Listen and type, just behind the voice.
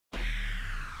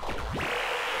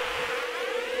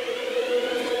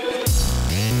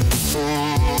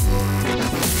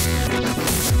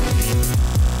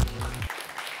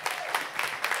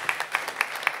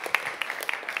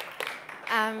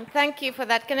Thank you for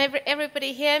that. Can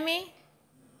everybody hear me?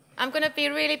 I'm going to be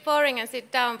really boring and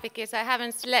sit down because I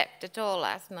haven't slept at all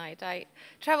last night. I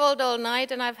traveled all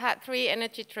night and I've had 3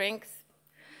 energy drinks,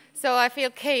 so I feel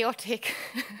chaotic.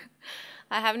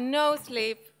 I have no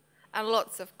sleep and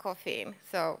lots of caffeine,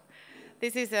 so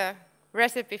this is a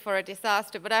recipe for a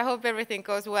disaster, but I hope everything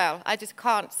goes well. I just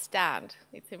can't stand.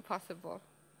 It's impossible.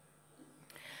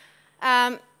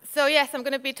 So yes, I'm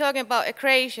going to be talking about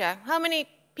akrasia. How many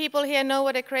people here know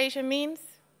what akrasia means?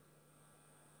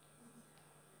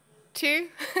 2?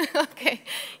 Okay,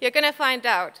 you're going to find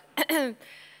out.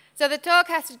 So the talk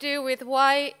has to do with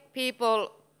why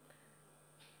people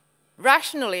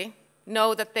rationally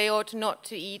know that they ought not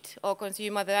to eat or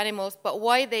consume other animals, but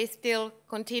why they still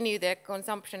continue their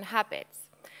consumption habits.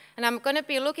 And I'm going to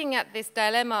be looking at this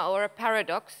dilemma or a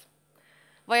paradox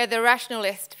via the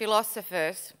rationalist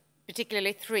philosophers,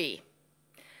 particularly 3.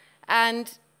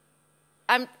 And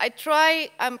I'm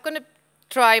going to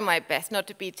try my best not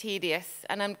to be tedious,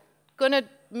 and I'm going to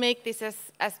make this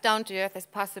as down-to-earth as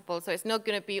possible, so it's not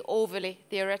going to be overly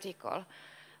theoretical.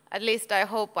 At least I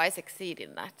hope I succeed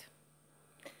in that.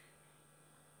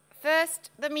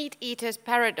 First, the meat eater's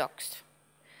paradox.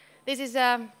 This is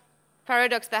a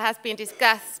paradox that has been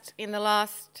discussed in the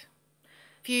last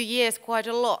few years quite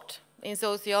a lot in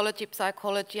sociology,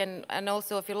 psychology, and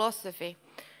also philosophy.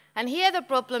 And here the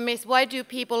problem is, why do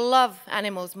people love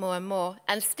animals more and more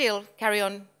and still carry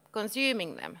on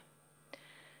consuming them?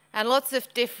 And lots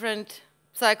of different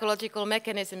psychological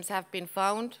mechanisms have been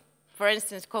found. For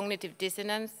instance, cognitive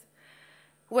dissonance,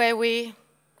 where we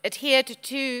adhere to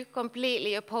 2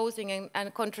 completely opposing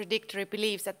and contradictory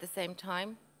beliefs at the same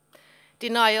time.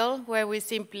 Denial, where we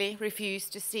simply refuse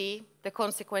to see the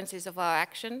consequences of our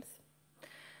actions.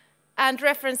 And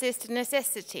references to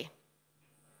necessity,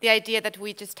 the idea that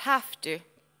we just have to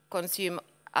consume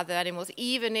other animals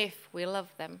even if we love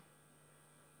them.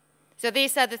 So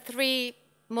these are the 3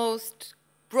 most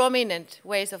prominent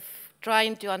ways of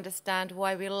trying to understand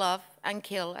why we love and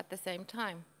kill at the same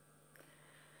time.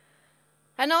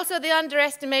 And also the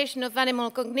underestimation of animal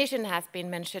cognition has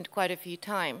been mentioned quite a few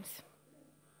times.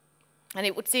 And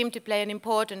it would seem to play an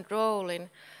important role in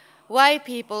why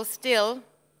people still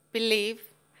believe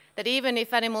that even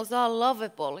if animals are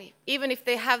lovable, even if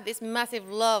they have this massive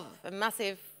love, a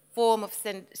massive form of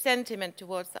sentiment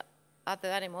towards other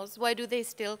animals, why do they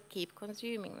still keep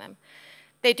consuming them?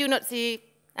 They do not see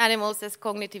animals as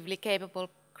cognitively capable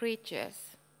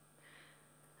creatures.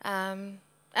 And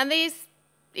these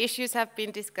issues have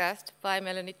been discussed by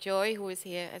Melanie Joy, who is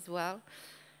here as well.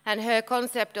 And her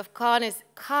concept of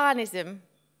carnism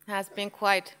has been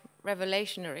quite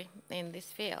revolutionary in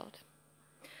this field.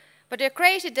 But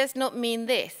akrasia does not mean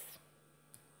this.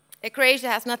 Akrasia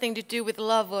has nothing to do with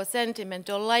love or sentiment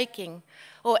or liking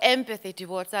or empathy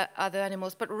towards other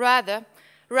animals, but rather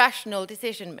rational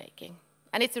decision-making.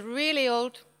 And it's a really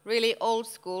old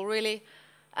school, really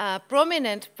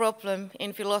prominent problem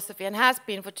in philosophy and has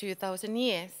been for 2,000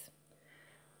 years.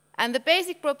 And the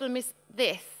basic problem is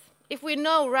this. If we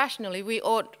know rationally we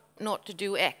ought not to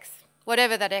do X,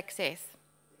 whatever that X is,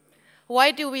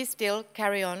 why do we still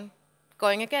carry on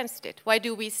going against it? Why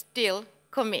do we still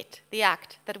commit the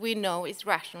act that we know is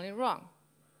rationally wrong?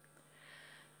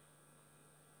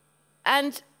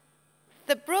 And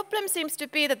the problem seems to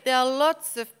be that there are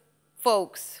lots of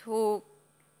folks who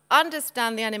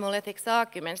understand the animal ethics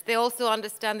arguments. They also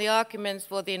understand the arguments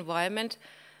for the environment,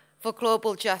 for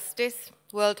global justice,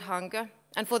 world hunger,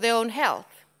 and for their own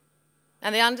health.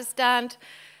 And they understand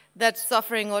that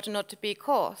suffering ought not to be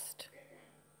caused.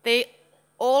 They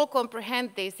all comprehend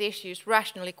these issues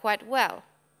rationally quite well,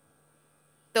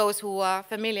 those who are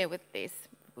familiar with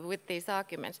these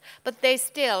arguments. But they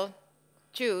still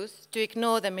choose to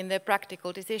ignore them in their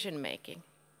practical decision-making.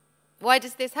 Why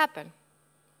does this happen?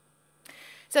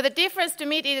 So the difference to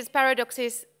meat eater's paradox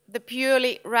is the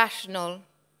purely rational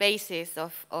basis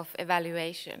of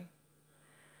evaluation.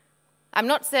 I'm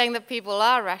not saying that people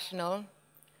are rational,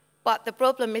 but the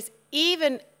problem is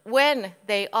even when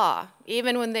they are,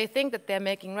 even when they think that they're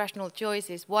making rational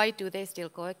choices, why do they still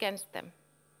go against them?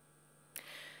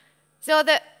 So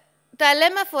the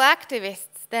dilemma for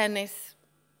activists then is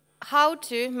how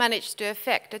to manage to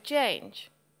effect a change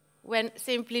when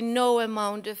simply no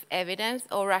amount of evidence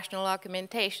or rational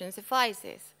argumentation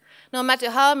suffices. No matter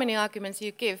how many arguments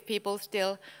you give, people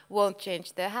still won't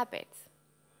change their habits.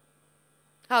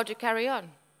 How to carry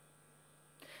on?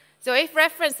 So if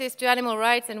references to animal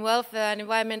rights and welfare and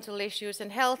environmental issues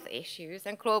and health issues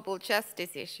and global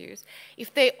justice issues,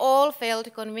 if they all fail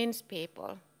to convince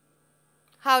people,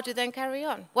 how to then carry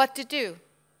on? What to do?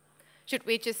 Should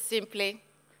we just simply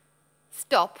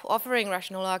stop offering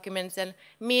rational arguments and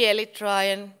merely try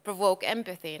and provoke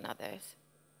empathy in others?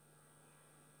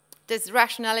 Does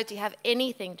rationality have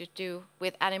anything to do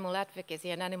with animal advocacy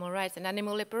and animal rights and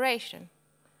animal liberation?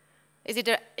 Is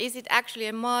it actually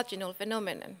a marginal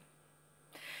phenomenon?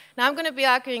 Now I'm going to be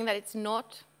arguing that it's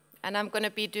not, and I'm going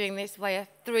to be doing this via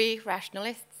three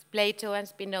rationalists, Plato and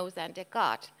Spinoza and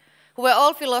Descartes, who were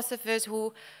all philosophers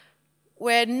who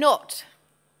were not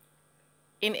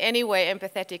in any way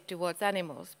empathetic towards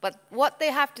animals. But what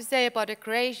they have to say about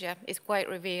akrasia is quite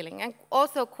revealing and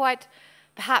also quite,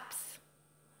 perhaps,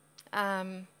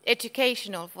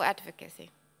 educational for advocacy.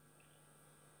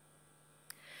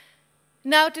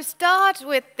 Now, to start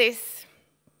with this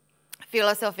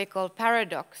philosophical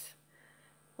paradox,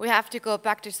 we have to go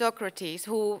back to Socrates,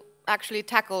 who actually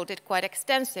tackled it quite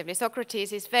extensively.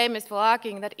 Socrates is famous for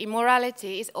arguing that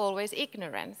immorality is always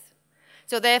ignorance.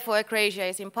 So therefore, akrasia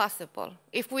is impossible.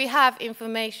 If we have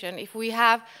information, if we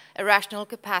have a rational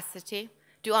capacity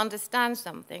to understand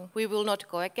something, we will not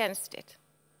go against it.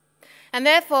 And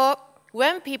therefore,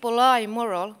 when people are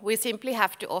immoral, we simply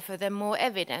have to offer them more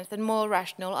evidence and more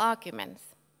rational arguments,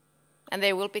 and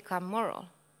they will become moral.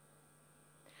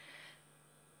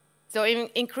 So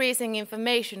increasing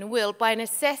information will, by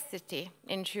necessity,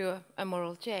 ensure a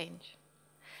moral change.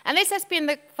 And this has been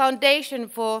the foundation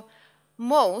for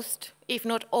most, if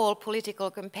not all,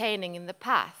 political campaigning in the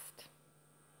past.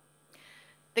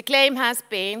 The claim has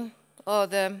been, or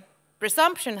the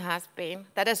presumption has been,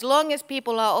 that as long as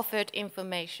people are offered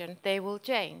information, they will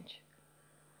change.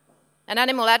 And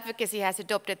animal advocacy has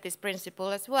adopted this principle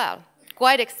as well,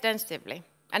 quite extensively.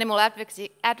 Animal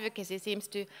advocacy seems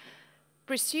to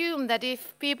presume that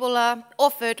if people are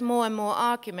offered more and more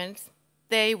arguments,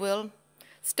 they will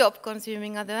stop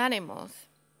consuming other animals.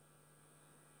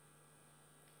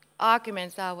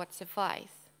 Arguments are what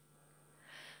suffice.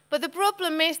 But the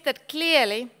problem is that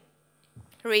clearly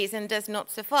reason does not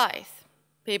suffice.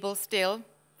 People still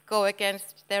go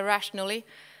against their rationally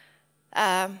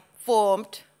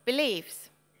formed beliefs.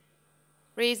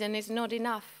 Reason is not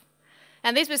enough.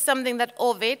 And this was something that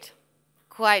Ovid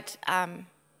quite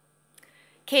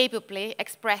capably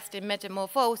expressed in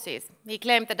Metamorphoses. He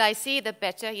claimed that I see the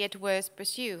better, yet worse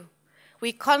pursue.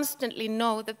 We constantly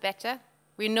know the better,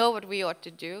 we know what we ought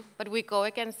to do, but we go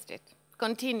against it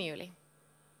continually.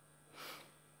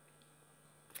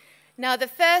 Now, the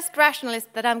first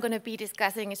rationalist that I'm going to be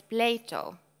discussing is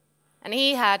Plato, and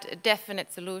he had a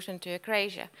definite solution to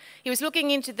akrasia. He was looking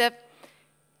into the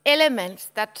elements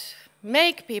that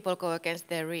make people go against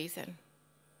their reason.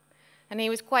 And he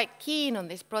was quite keen on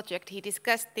this project. He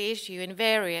discussed the issue in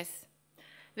various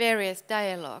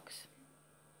dialogues.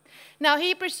 Now,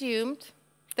 he presumed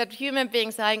that human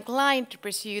beings are inclined to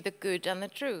pursue the good and the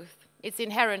truth. It's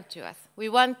inherent to us. We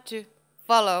want to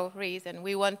follow reason.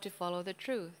 We want to follow the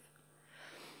truth.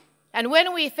 And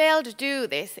when we fail to do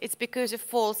this, it's because of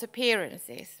false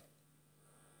appearances.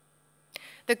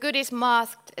 The good is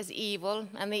masked as evil,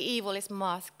 and the evil is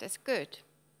masked as good.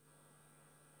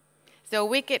 So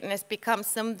wickedness becomes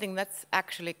something that's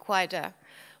actually quite a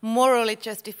morally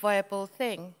justifiable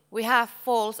thing. We have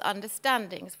false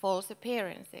understandings, false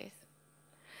appearances.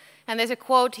 And there's a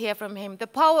quote here from him: "The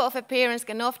power of appearance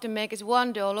can often make us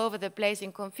wander all over the place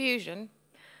in confusion,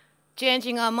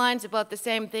 changing our minds about the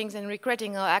same things and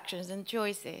regretting our actions and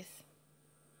choices."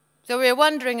 So we're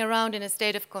wandering around in a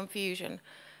state of confusion.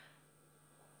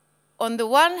 On the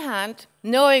one hand,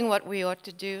 knowing what we ought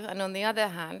to do, and on the other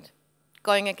hand,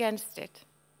 going against it,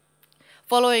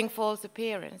 following false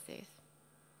appearances.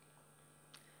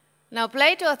 Now,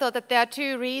 Plato thought that there are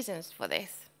two reasons for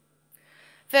this.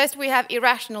 First, we have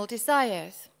irrational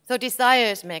desires. So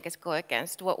desires make us go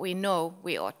against what we know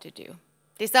we ought to do.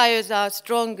 Desires are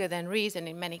stronger than reason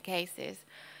in many cases,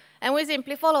 and we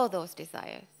simply follow those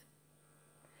desires.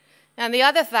 And the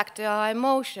other factor are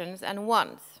emotions and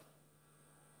wants.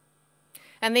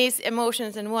 And these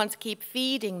emotions and wants keep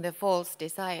feeding the false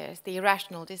desires, the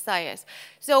irrational desires.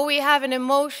 So we have an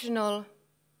emotional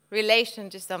relation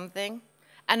to something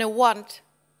and a want,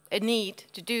 a need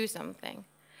to do something.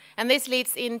 And this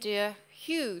leads into a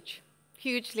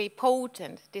hugely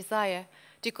potent desire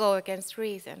to go against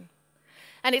reason.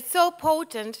 And it's so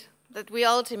potent that we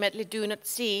ultimately do not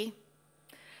see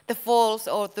the false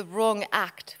or the wrong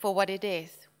act for what it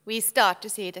is. We start to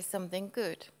see it as something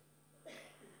good.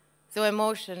 So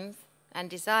emotions and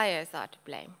desires are to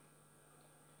blame.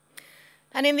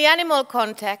 And in the animal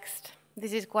context,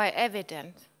 this is quite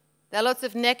evident. There are lots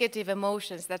of negative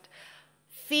emotions that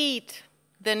feed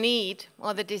the need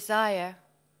or the desire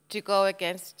to go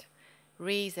against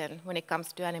reason when it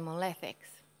comes to animal ethics.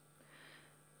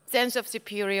 Sense of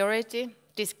superiority,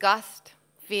 disgust,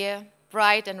 fear,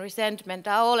 pride and resentment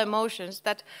are all emotions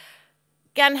that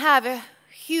can have a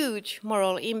huge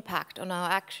moral impact on our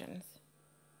actions.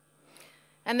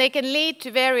 And they can lead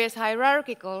to various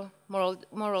hierarchical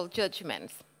moral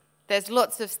judgments. There's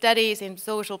lots of studies in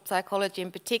social psychology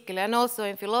in particular, and also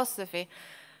in philosophy,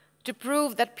 to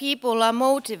prove that people are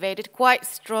motivated quite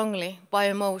strongly by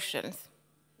emotions.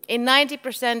 In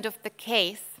 90% of the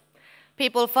case,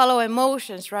 people follow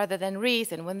emotions rather than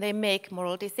reason when they make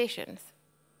moral decisions.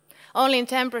 Only in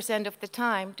 10% of the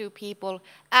time do people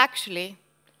actually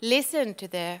listen to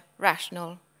their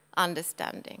rational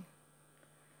understanding.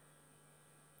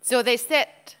 So they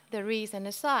set the reason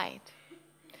aside.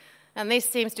 And this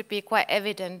seems to be quite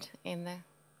evident in the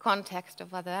context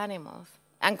of other animals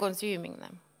and consuming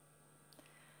them.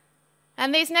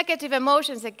 And these negative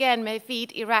emotions, again, may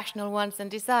feed irrational wants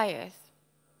and desires.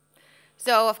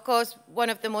 So, of course, one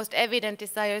of the most evident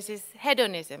desires is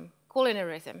hedonism,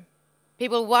 culinarism.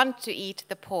 People want to eat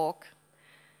the pork.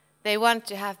 They want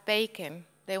to have bacon.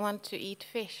 They want to eat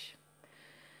fish.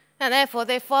 And therefore,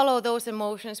 they follow those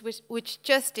emotions which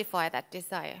justify that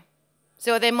desire.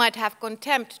 So they might have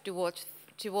contempt towards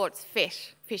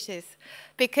fishes,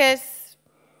 because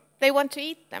they want to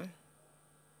eat them.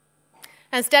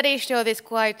 And studies show this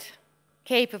quite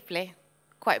capably,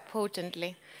 quite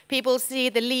potently. People see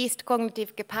the least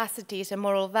cognitive capacities and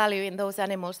moral value in those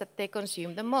animals that they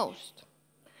consume the most.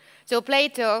 So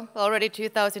Plato, already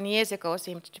 2,000 years ago,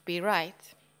 seemed to be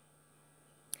right.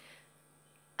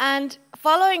 And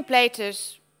following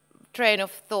Plato's train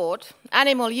of thought,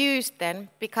 animal use then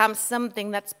becomes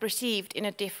something that's perceived in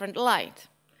a different light.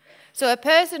 So a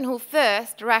person who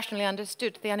first rationally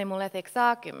understood the animal ethics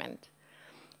argument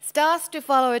starts to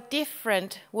follow a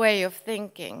different way of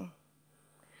thinking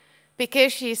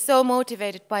because she is so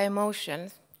motivated by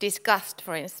emotions, disgust,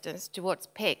 for instance, towards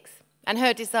pigs, and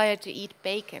her desire to eat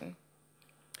bacon.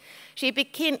 She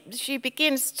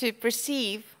begins to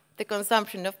perceive the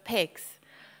consumption of pigs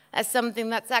as something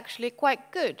that's actually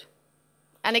quite good.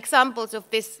 And examples of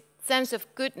this sense of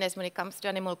goodness when it comes to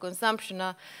animal consumption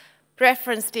are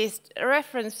references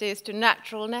to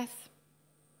naturalness,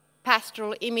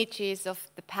 pastoral images of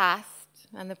the past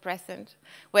and the present,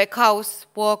 where cows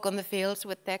walk on the fields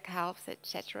with their calves,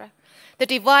 etc. The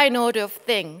divine order of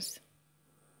things,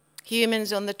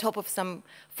 humans on the top of some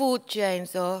food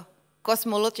chains or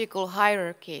cosmological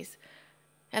hierarchies.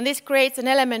 And this creates an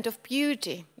element of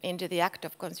beauty into the act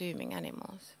of consuming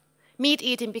animals. Meat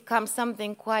eating becomes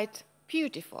something quite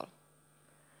beautiful,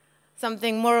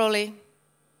 something morally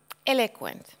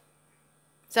eloquent,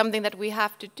 something that we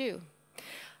have to do.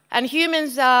 And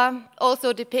humans are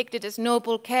also depicted as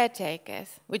noble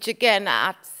caretakers, which again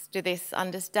adds to this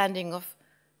understanding of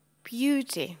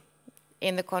beauty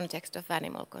in the context of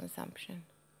animal consumption.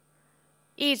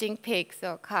 Eating pigs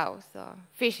or cows or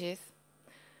fishes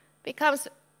becomes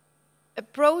a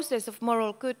process of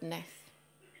moral goodness,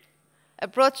 a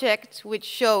project which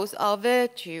shows our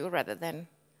virtue rather than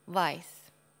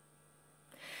vice.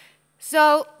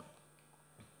 So,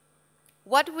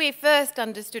 what we first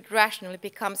understood rationally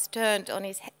becomes turned on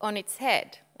its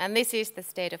head, and this is the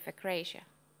state of akrasia.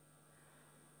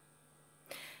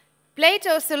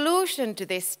 Plato's solution to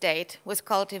this state was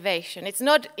cultivation. It's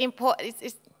not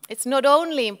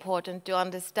only important to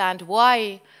understand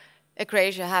why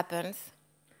akrasia happens,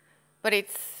 but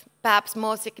it's perhaps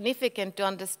more significant to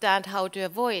understand how to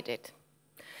avoid it.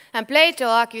 And Plato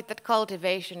argued that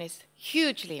cultivation is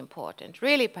hugely important,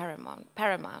 really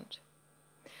paramount.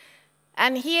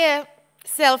 And here,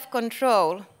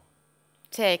 self-control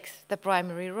takes the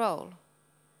primary role.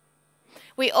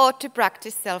 We ought to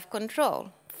practice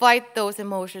self-control, fight those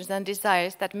emotions and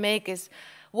desires that make us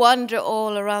wander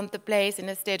all around the place in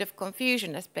a state of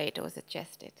confusion, as Plato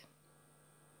suggested.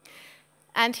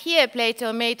 And here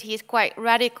Plato made his quite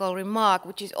radical remark,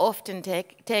 which is often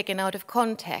taken out of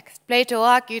context. Plato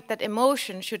argued that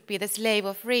emotion should be the slave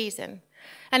of reason.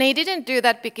 And he didn't do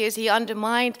that because he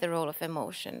undermined the role of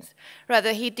emotions.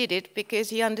 Rather, he did it because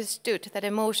he understood that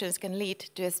emotions can lead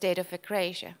to a state of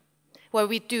akrasia, where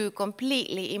we do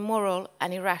completely immoral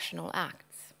and irrational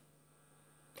acts.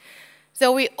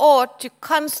 So we ought to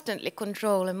constantly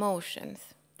control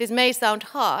emotions. This may sound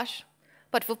harsh,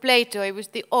 but for Plato, it was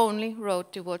the only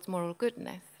road towards moral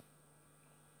goodness.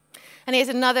 And here's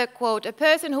another quote: "A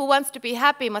person who wants to be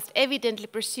happy must evidently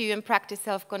pursue and practice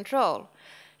self-control.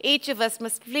 Each of us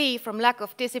must flee from lack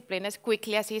of discipline as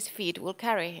quickly as his feet will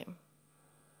carry him."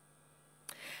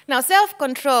 Now,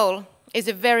 self-control is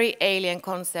a very alien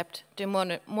concept to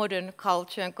modern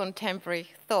culture and contemporary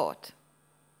thought.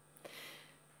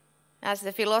 As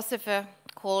the philosopher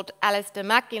called Alistair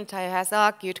MacIntyre has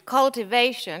argued,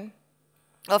 cultivation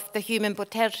of the human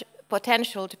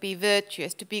potential to be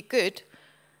virtuous, to be good,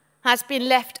 has been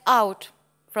left out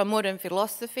from modern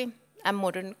philosophy and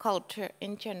modern culture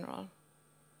in general.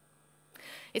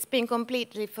 It's been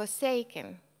completely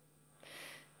forsaken.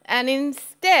 And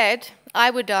instead,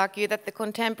 I would argue that the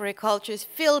contemporary culture is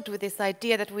filled with this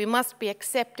idea that we must be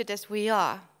accepted as we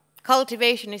are.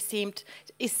 Cultivation is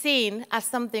seen as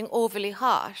something overly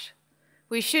harsh.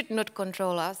 We should not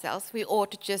control ourselves. We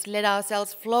ought to just let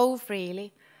ourselves flow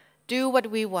freely, do what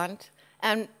we want,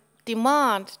 and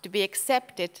demand to be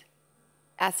accepted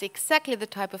as exactly the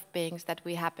type of beings that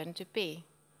we happen to be.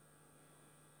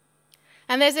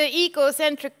 And there's an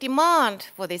egocentric demand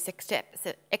for this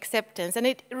acceptance, and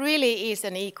it really is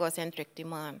an egocentric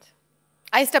demand.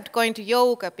 I stopped going to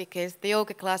yoga because the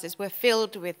yoga classes were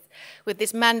filled with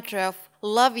this mantra of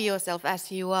love yourself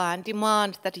as you are and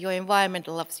demand that your environment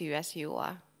loves you as you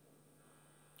are.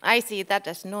 I see that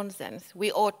as nonsense.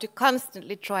 We ought to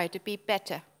constantly try to be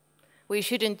better. We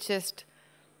shouldn't just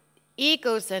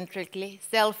egocentrically,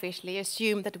 selfishly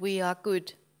assume that we are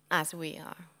good as we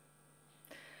are.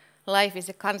 Life is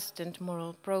a constant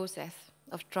moral process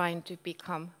of trying to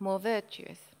become more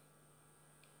virtuous.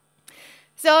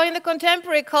 So in the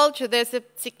contemporary culture, there's a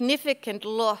significant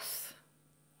loss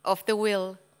of the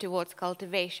will towards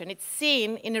cultivation. It's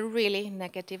seen in a really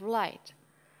negative light.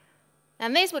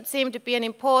 And this would seem to be an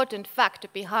important factor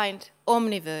behind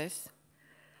omnivores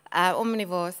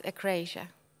akrasia.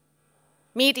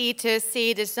 Meat eaters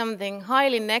see it as something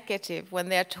highly negative when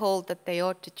they are told that they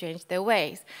ought to change their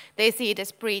ways. They see it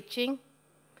as preaching.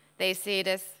 They see it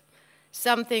as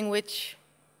something which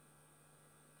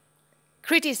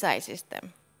criticizes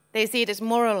them. They see it as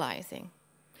moralizing.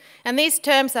 And these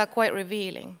terms are quite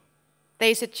revealing.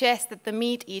 They suggest that the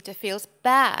meat eater feels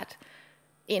bad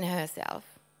in herself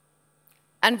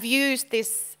and views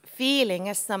this feeling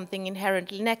as something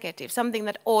inherently negative, something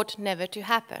that ought never to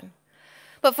happen.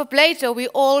 But for Plato, we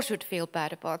all should feel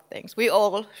bad about things. We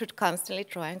all should constantly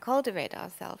try and cultivate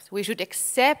ourselves. We should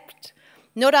accept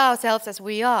not ourselves as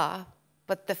we are,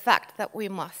 but the fact that we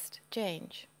must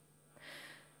change.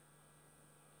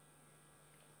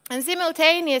 And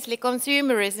simultaneously,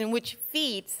 consumerism, which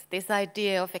feeds this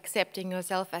idea of accepting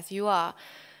yourself as you are,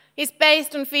 is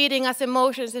based on feeding us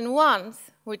emotions and wants,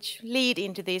 which lead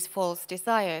into these false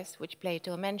desires, which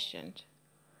Plato mentioned.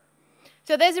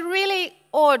 So there's a really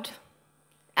odd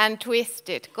and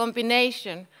twisted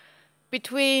combination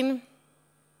between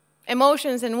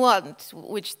emotions and wants,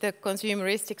 which the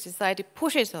consumeristic society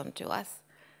pushes onto us,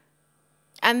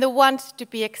 and the want to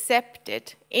be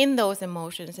accepted in those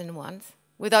emotions and wants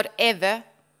without ever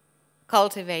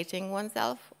cultivating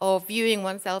oneself or viewing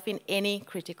oneself in any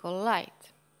critical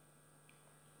light.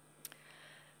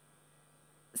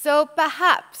 So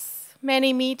perhaps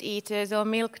many meat eaters or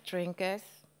milk drinkers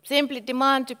simply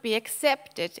demand to be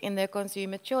accepted in their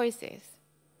consumer choices.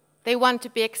 They want to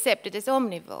be accepted as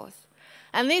omnivores.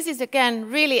 And this is again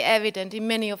really evident in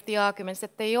many of the arguments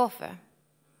that they offer.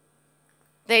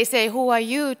 They say, who are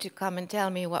you to come and tell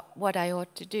me what I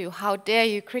ought to do? How dare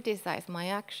you criticize my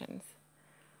actions?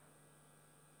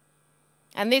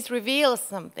 And this reveals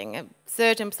something, a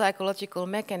certain psychological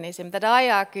mechanism that I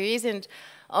argue isn't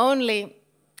only,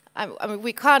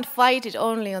 we can't fight it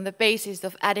only on the basis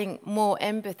of adding more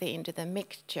empathy into the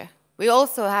mixture. We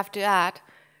also have to add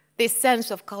this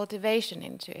sense of cultivation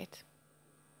into it.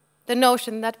 The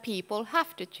notion that people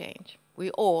have to change. We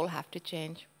all have to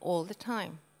change all the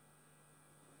time.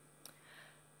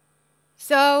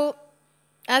 So,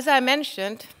 as I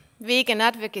mentioned, vegan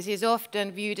advocacy is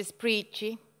often viewed as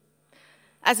preachy,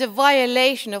 as a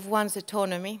violation of one's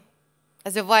autonomy,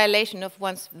 as a violation of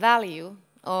one's value,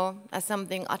 or as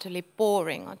something utterly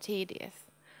boring or tedious.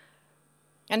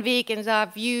 And vegans are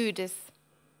viewed as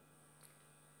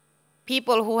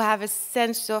people who have a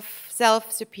sense of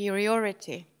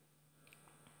self-superiority.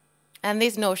 And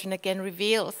this notion again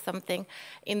reveals something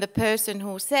in the person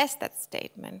who says that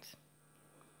statement.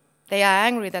 They are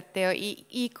angry that their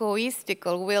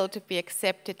egoistical will to be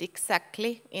accepted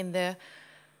exactly in the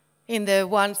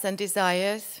wants and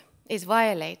desires is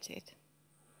violated.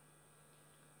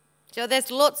 So there's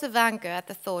lots of anger at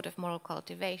the thought of moral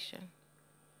cultivation.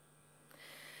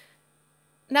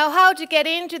 Now, how to get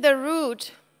into the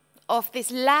root of this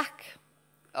lack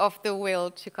of the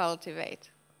will to cultivate?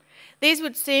 This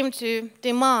would seem to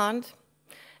demand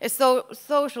a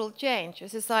social change, a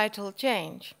societal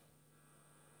change.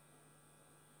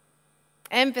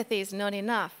 Empathy is not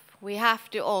enough. We have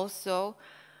to also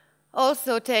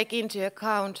take into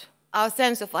account our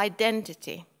sense of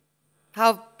identity,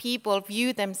 how people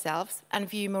view themselves and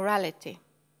view morality,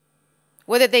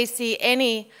 whether they see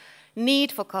any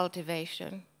need for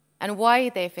cultivation, and why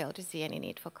they fail to see any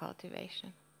need for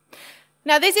cultivation.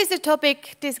 Now, this is a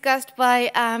topic discussed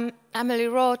by Amelie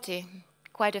Rorty,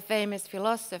 quite a famous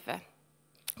philosopher,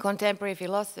 contemporary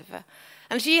philosopher.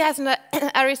 And she has an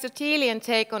Aristotelian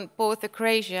take on both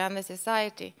akrasia and the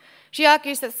society. She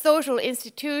argues that social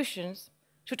institutions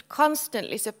should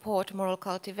constantly support moral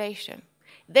cultivation.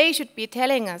 They should be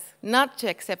telling us not to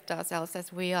accept ourselves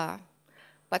as we are,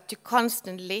 but to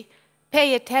constantly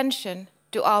pay attention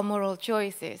to our moral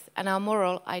choices and our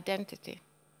moral identity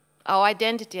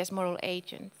as moral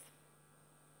agents.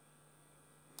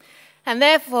 And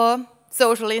therefore,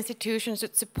 social institutions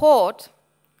should support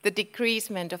the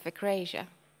decreasement of akrasia.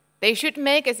 They should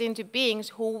make us into beings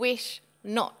who wish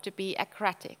not to be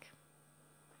akratic.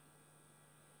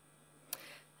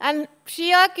 And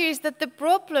she argues that the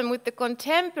problem with the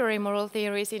contemporary moral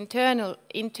theory is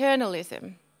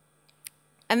internalism.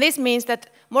 And this means that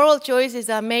moral choices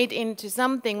are made into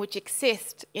something which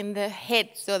exists in the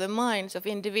heads or the minds of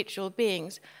individual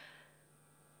beings.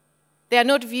 They are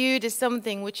not viewed as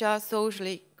something which are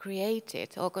socially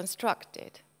created or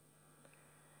constructed.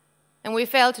 And we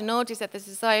fail to notice that the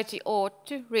society ought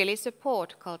to really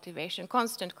support cultivation,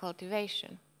 constant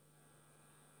cultivation.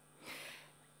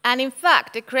 And in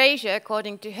fact, akrasia,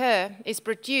 according to her, is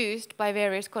produced by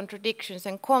various contradictions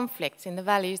and conflicts in the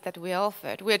values that we are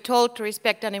offered. We are told to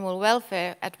respect animal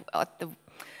welfare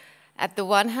at the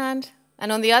one hand,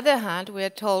 and on the other hand, we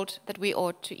are told that we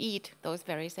ought to eat those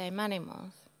very same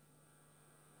animals.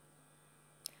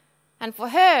 And for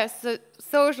her,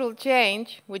 social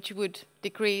change, which would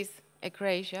decrease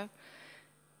akrasia,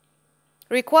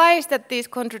 requires that these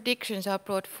contradictions are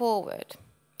brought forward,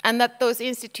 and that those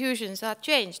institutions are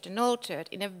changed and altered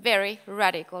in a very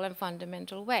radical and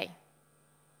fundamental way.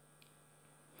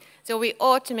 So we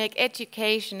ought to make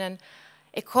education and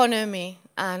economy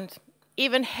and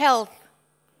even health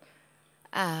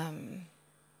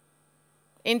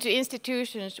into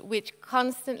institutions which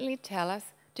constantly tell us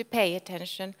to pay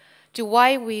attention to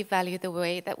why we value the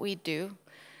way that we do,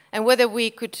 and whether we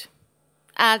could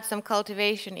add some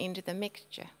cultivation into the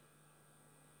mixture.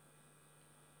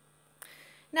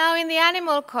 Now, in the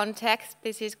animal context,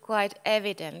 this is quite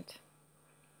evident,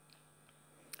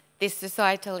 this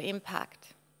societal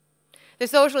impact. The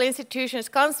social institutions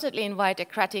constantly invite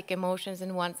akratic emotions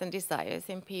and wants and desires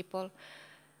in people.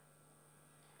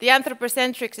 The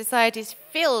anthropocentric society is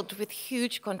filled with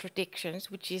huge contradictions,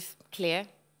 which is clear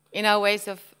in our ways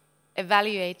of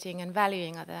evaluating and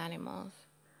valuing other animals.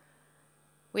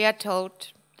 We are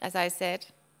told, as I said,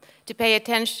 to pay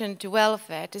attention to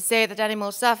welfare, to say that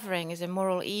animal suffering is a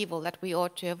moral evil that we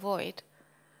ought to avoid.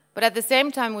 But at the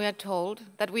same time, we are told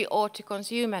that we ought to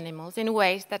consume animals in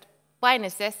ways that by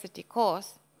necessity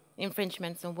cause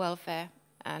infringements on welfare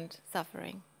and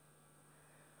suffering.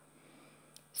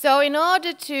 So in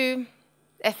order to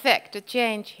effect a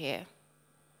change here,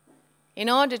 in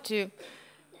order to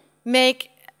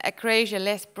make akrasia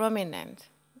less prominent,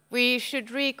 we should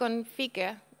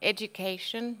reconfigure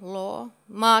education, law,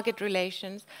 market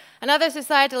relations, and other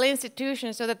societal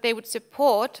institutions so that they would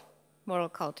support moral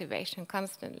cultivation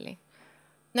constantly,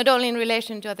 not only in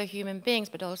relation to other human beings,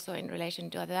 but also in relation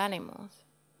to other animals.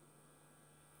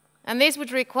 And this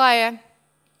would require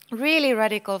really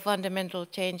radical fundamental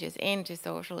changes into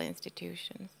social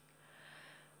institutions.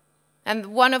 And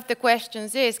one of the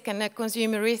questions is, can a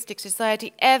consumeristic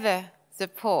society ever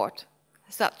support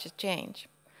such a change?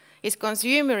 Is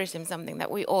consumerism something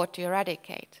that we ought to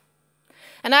eradicate?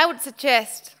 And I would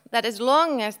suggest that as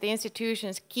long as the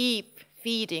institutions keep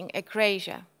feeding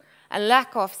akrasia, a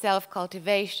lack of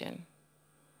self-cultivation,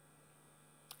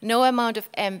 no amount of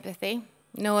empathy,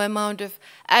 no amount of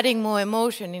adding more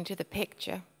emotion into the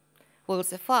picture will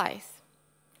suffice.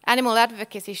 Animal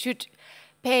advocacy should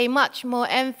pay much more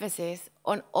emphasis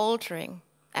on altering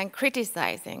and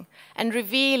criticizing and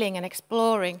revealing and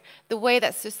exploring the way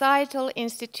that societal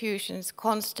institutions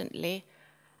constantly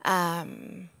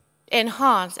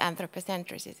enhance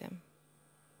anthropocentrism.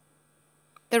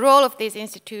 The role of these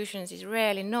institutions is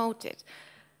rarely noted,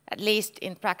 at least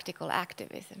in practical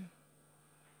activism.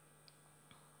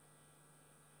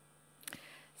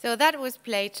 So that was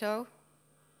Plato.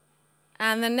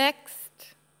 And the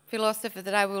next philosopher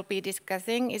that I will be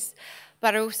discussing is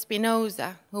Baruch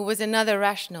Spinoza, who was another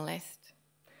rationalist.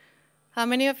 How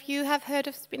many of you have heard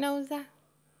of Spinoza?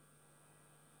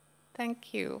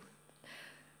 Thank you.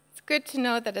 It's good to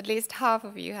know that at least half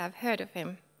of you have heard of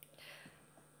him.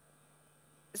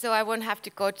 So I won't have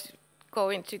to go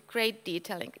into great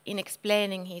detail in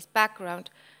explaining his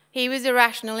background. He was a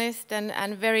rationalist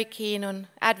and very keen on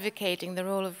advocating the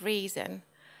role of reason.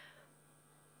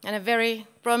 and a very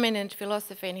prominent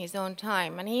philosopher in his own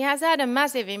time. And he has had a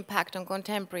massive impact on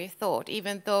contemporary thought,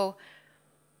 even though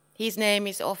his name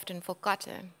is often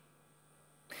forgotten.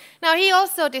 Now, he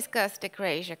also discussed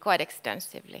akrasia quite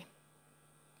extensively.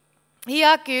 He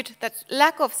argued that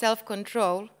lack of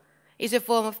self-control is a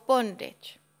form of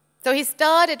bondage. So he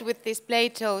started with this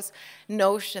Plato's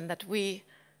notion that we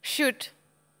should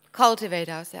cultivate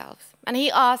ourselves. And he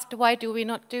asked, why do we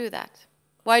not do that?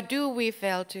 Why do we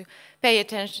fail to pay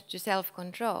attention to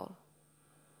self-control?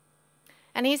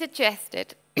 And he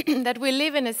suggested that we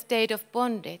live in a state of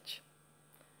bondage.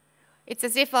 It's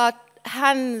as if our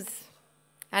hands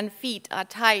and feet are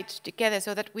tied together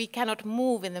so that we cannot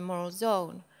move in the moral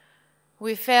zone.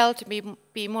 We fail to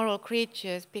be moral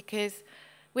creatures because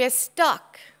we are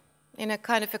stuck in a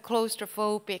kind of a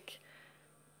claustrophobic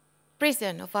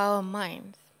prison of our own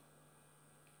minds.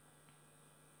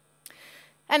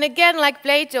 And again, like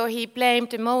Plato, he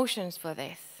blamed emotions for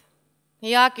this.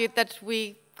 He argued that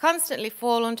we constantly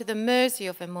fall onto the mercy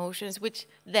of emotions, which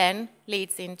then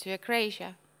leads into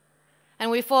akrasia.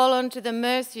 And we fall onto the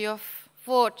mercy of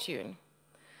fortune,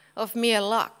 of mere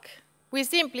luck. We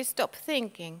simply stop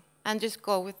thinking and just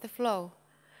go with the flow.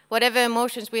 Whatever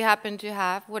emotions we happen to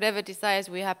have, whatever desires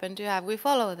we happen to have, we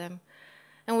follow them.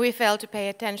 And we fail to pay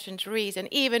attention to reason,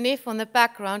 even if on the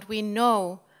background we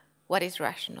know what is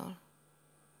rational.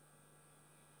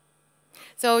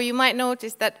 So you might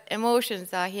notice that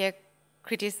emotions are here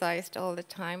criticized all the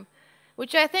time,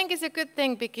 which I think is a good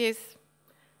thing, because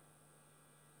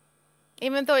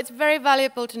even though it's very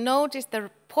valuable to notice the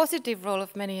positive role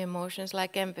of many emotions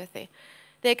like empathy,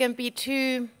 they can be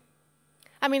too,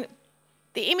 the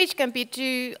image can be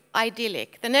too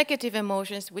idyllic. The negative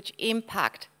emotions which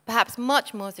impact, perhaps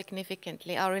much more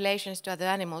significantly, our relations to other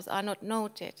animals are not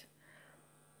noted.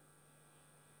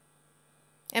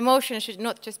 Emotions should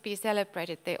not just be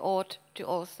celebrated, they ought to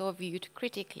also be viewed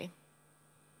critically.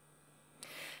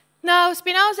 Now,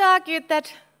 Spinoza argued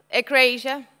that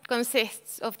akrasia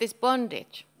consists of this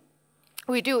bondage.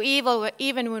 We do evil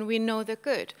even when we know the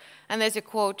good. And there's a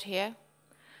quote here.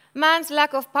 Man's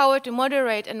lack of power to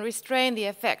moderate and restrain the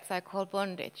effects I call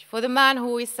bondage. For the man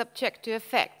who is subject to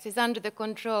effects is under the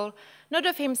control not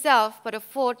of himself but of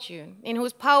fortune, in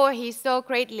whose power he so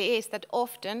greatly is that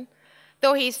often,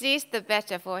 though he sees the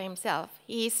better for himself,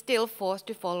 he is still forced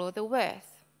to follow the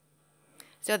worse.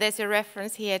 So there's a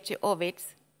reference here to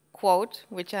Ovid's quote,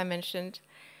 which I mentioned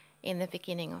in the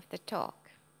beginning of the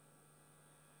talk.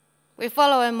 We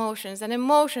follow emotions, and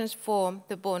emotions form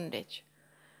the bondage,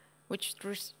 which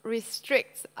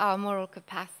restricts our moral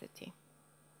capacity.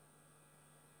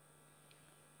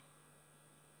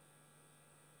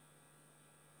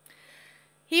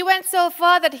 He went so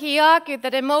far that he argued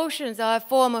that emotions are a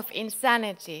form of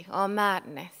insanity or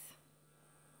madness.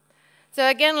 So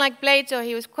again, like Plato,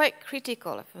 he was quite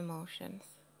critical of emotions.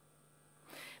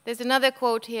 There's another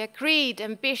quote here, greed,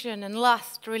 ambition, and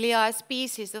lust really are a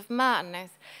species of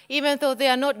madness, even though they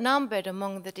are not numbered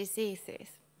among the diseases.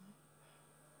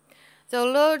 So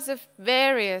loads of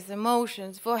various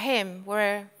emotions for him were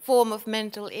a form of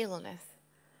mental illness,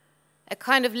 a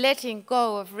kind of letting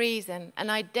go of reason and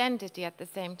identity at the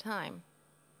same time,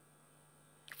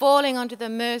 falling under the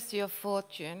mercy of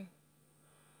fortune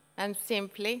and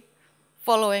simply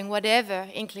following whatever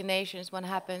inclinations one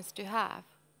happens to have.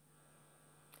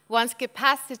 One's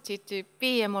capacity to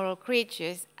be a moral creature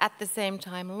is at the same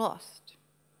time lost.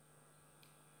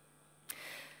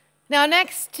 Now,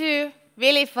 next to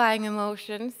vilifying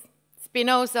emotions,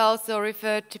 Spinoza also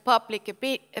referred to public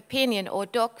opinion or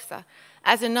doxa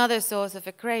as another source of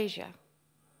akrasia.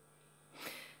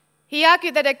 He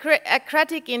argued that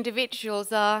akratic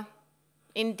individuals are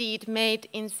indeed made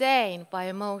insane by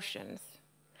emotions,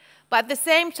 but at the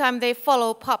same time they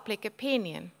follow public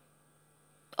opinion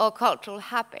or cultural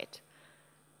habit,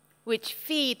 which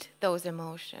feed those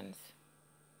emotions.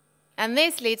 And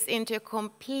this leads into a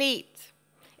complete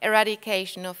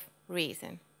eradication of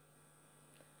reason.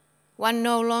 One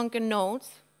no longer knows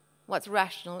what's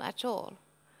rational at all.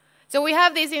 So we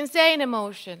have these insane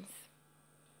emotions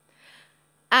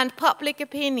and public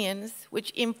opinions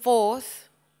which enforce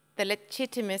the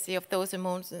legitimacy of those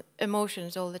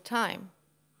emotions all the time.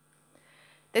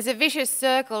 There's a vicious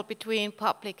circle between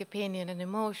public opinion and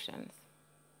emotions.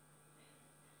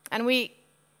 And we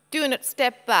do not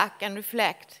step back and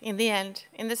reflect in the end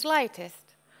in the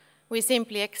slightest. We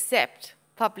simply accept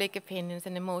public opinions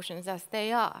and emotions as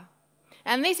they are.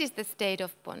 And this is the state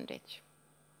of bondage.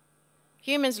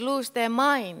 Humans lose their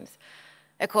minds,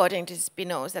 according to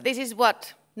Spinoza. This is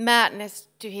what madness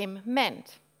to him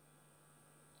meant.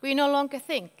 We no longer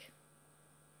think.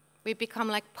 We become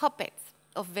like puppets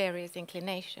of various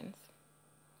inclinations.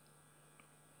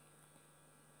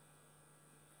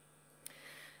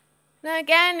 Now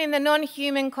again, in the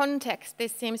non-human context,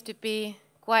 this seems to be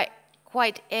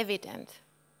quite evident.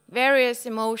 Various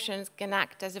emotions can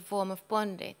act as a form of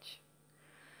bondage.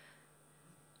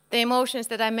 The emotions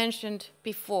that I mentioned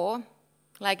before,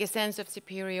 like a sense of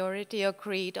superiority or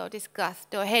greed or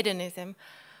disgust or hedonism,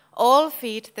 all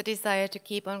feed the desire to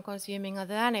keep on consuming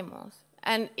other animals.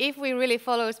 And if we really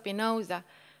follow Spinoza,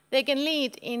 they can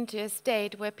lead into a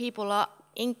state where people are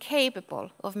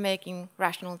incapable of making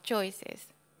rational choices.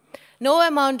 No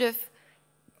amount of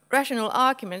rational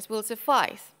arguments will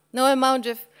suffice. No amount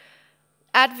of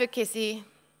advocacy,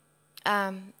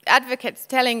 advocates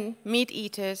telling meat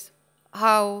eaters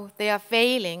how they are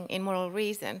failing in moral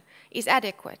reason is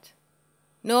adequate.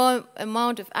 No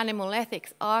amount of animal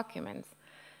ethics arguments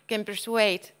can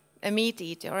persuade a meat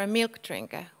eater or a milk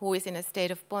drinker who is in a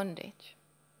state of bondage.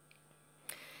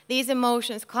 These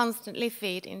emotions constantly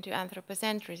feed into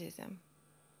anthropocentrism.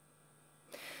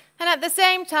 And at the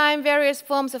same time, various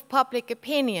forms of public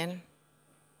opinion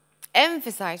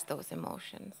emphasize those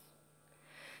emotions.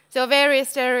 So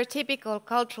various stereotypical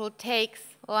cultural takes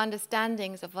or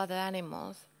understandings of other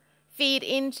animals feed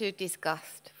into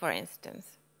disgust, for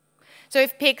instance. So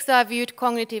if pigs are viewed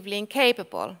cognitively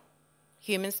incapable,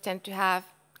 humans tend to have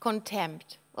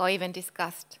contempt or even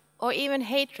disgust or even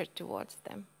hatred towards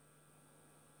them.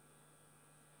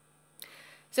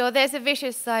 So there's a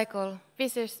vicious circle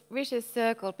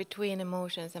between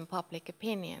emotions and public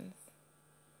opinions.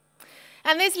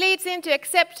 And this leads into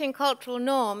accepting cultural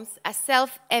norms as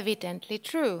self-evidently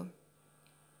true,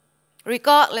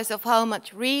 regardless of how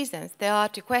much reasons there are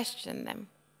to question them.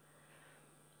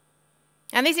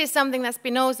 And this is something that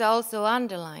Spinoza also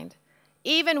underlined.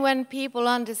 Even when people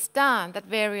understand that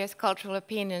various cultural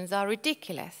opinions are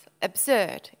ridiculous,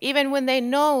 absurd, even when they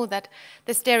know that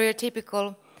the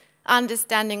stereotypical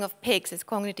understanding of pigs as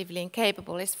cognitively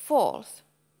incapable is false,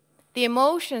 the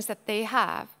emotions that they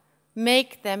have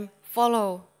make them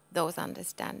follow those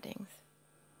understandings.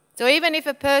 So even if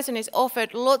a person is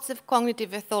offered lots of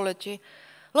cognitive ethology,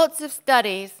 lots of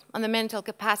studies on the mental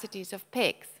capacities of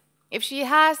pigs, if she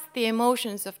has the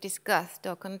emotions of disgust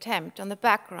or contempt on the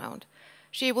background,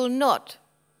 she will not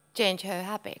change her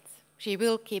habits. She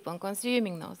will keep on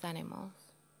consuming those animals.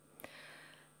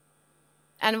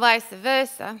 And vice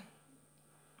versa,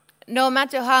 no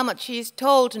matter how much she is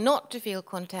told not to feel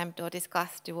contempt or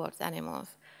disgust towards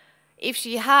animals, if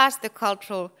she has the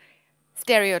cultural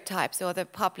stereotypes or the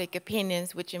public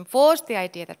opinions which enforce the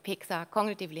idea that pigs are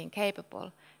cognitively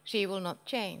incapable, she will not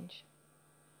change.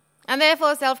 And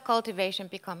therefore self-cultivation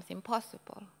becomes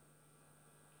impossible.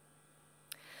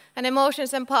 And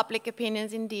emotions and public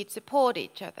opinions indeed support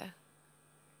each other.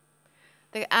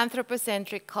 The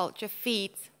anthropocentric culture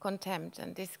feeds contempt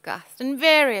and disgust and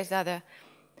various other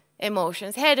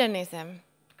emotions, hedonism,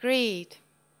 greed,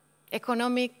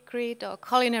 economic greed or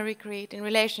culinary greed in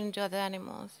relation to other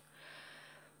animals.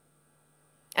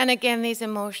 And again, these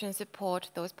emotions support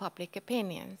those public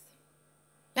opinions.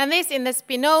 And this, in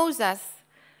Spinoza's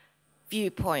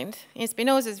viewpoint,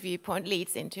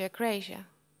 leads into akrasia.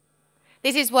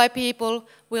 This is why people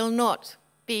will not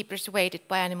be persuaded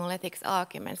by animal ethics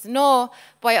arguments, nor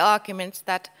by arguments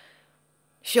that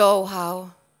show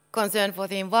how concern for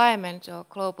the environment or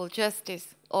global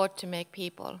justice ought to make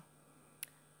people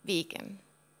vegan.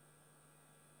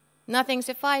 Nothing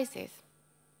suffices.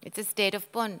 It's a state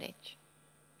of bondage.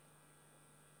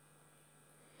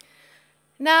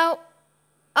 Now,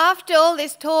 after all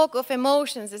this talk of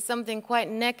emotions as something quite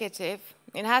negative,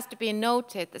 it has to be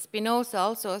noted that Spinoza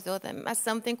also saw them as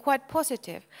something quite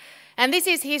positive. And this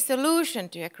is his solution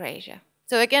to akrasia.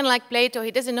 So again, like Plato,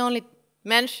 he doesn't only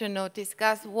mention or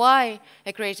discuss why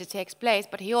akrasia takes place,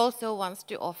 but he also wants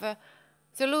to offer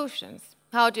solutions,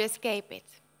 how to escape it.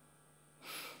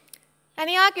 And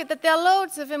he argued that there are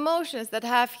loads of emotions that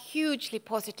have hugely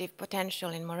positive potential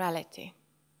in morality.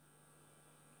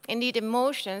 Indeed,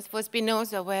 emotions for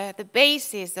Spinoza were the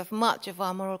basis of much of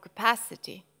our moral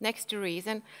capacity. Next to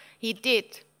reason, he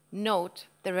did note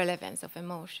the relevance of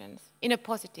emotions in a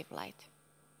positive light.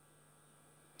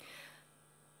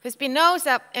 For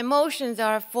Spinoza, emotions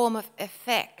are a form of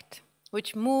effect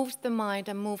which moves the mind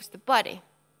and moves the body.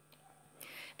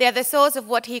 They are the source of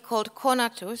what he called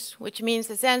conatus, which means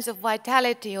a sense of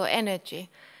vitality or energy.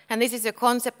 And this is a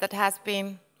concept that has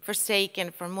been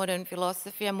forsaken from modern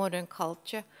philosophy and modern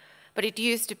culture, but it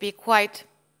used to be quite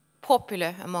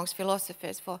popular amongst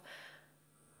philosophers for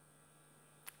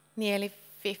nearly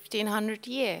 1,500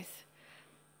 years.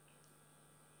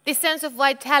 This sense of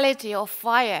vitality or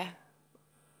fire,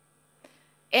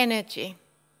 energy,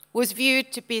 was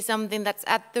viewed to be something that's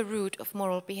at the root of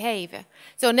moral behavior.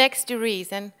 So next to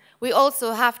reason, we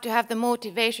also have to have the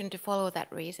motivation to follow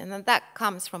that reason, and that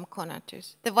comes from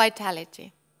conatus, the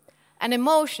vitality. And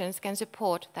emotions can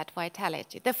support that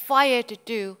vitality, the fire to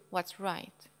do what's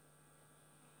right.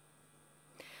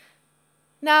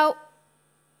 Now,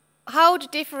 how to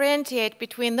differentiate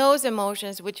between those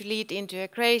emotions which lead into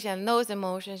akrasia and those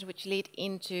emotions which lead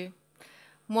into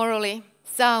morally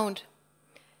sound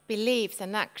beliefs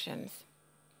and actions?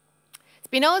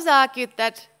 Spinoza argued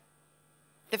that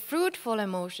the fruitful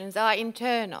emotions are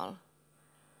internal.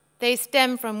 They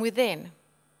stem from within.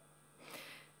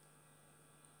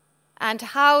 And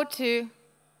how to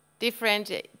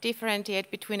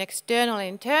differentiate between external and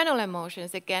internal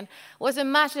emotions, again, was a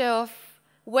matter of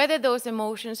whether those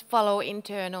emotions follow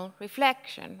internal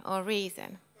reflection or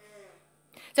reason.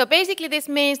 So basically this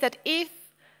means that if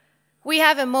we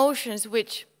have emotions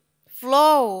which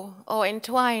flow or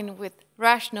entwine with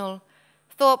rational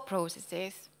thought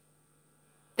processes,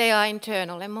 they are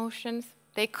internal emotions.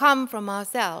 They come from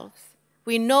ourselves.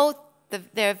 We know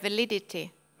their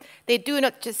validity. They do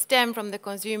not just stem from the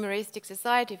consumeristic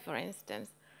society, for instance.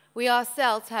 We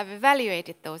ourselves have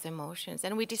evaluated those emotions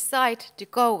and we decide to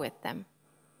go with them.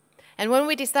 And when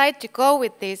we decide to go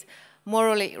with these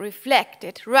morally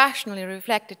reflected, rationally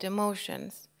reflected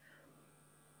emotions,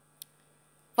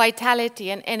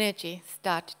 vitality and energy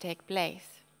start to take place.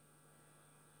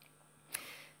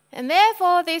 And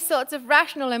therefore, these sorts of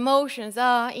rational emotions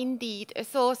are indeed a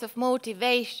source of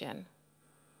motivation.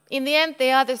 In the end,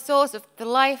 they are the source of the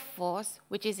life force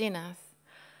which is in us.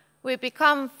 We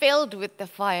become filled with the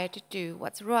fire to do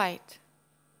what's right.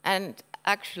 And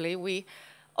actually, we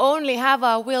only have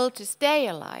our will to stay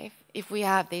alive if we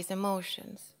have these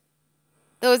emotions.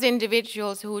 Those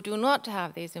individuals who do not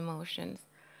have these emotions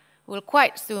will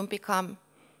quite soon become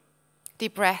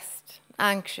depressed,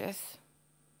 anxious.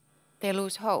 They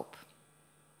lose hope.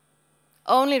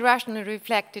 Only rationally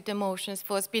reflected emotions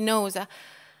for Spinoza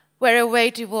were a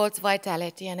way towards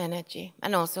vitality and energy,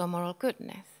 and also moral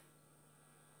goodness.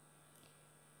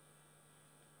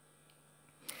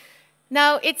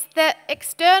 Now, it's the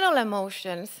external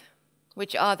emotions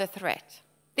which are the threat.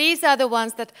 These are the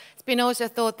ones that Spinoza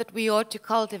thought that we ought to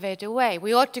cultivate away.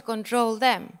 We ought to control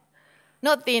them.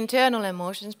 Not the internal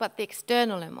emotions, but the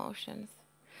external emotions.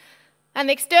 And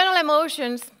the external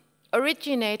emotions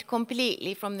originate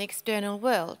completely from the external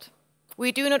world.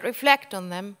 We do not reflect on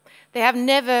them. They have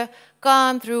never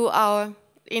gone through our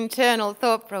internal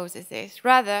thought processes.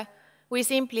 Rather, we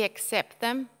simply accept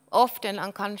them, often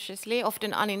unconsciously,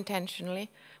 often unintentionally,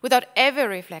 without ever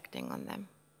reflecting on them.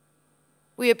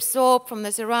 We absorb from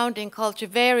the surrounding culture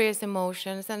various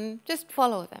emotions and just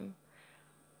follow them.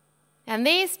 And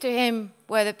these to him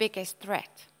were the biggest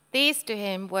threat. These to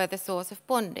him were the source of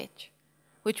bondage,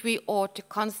 which we ought to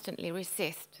constantly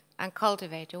resist and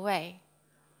cultivate away.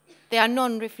 They are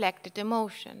non-reflected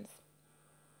emotions.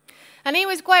 And he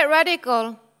was quite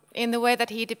radical in the way that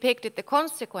he depicted the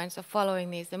consequence of following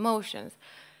these emotions.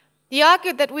 He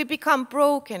argued that we become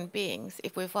broken beings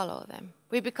if we follow them.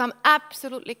 We become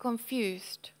absolutely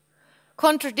confused,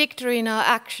 contradictory in our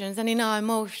actions and in our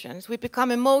emotions. We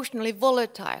become emotionally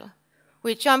volatile.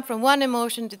 We jump from one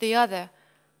emotion to the other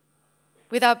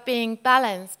without being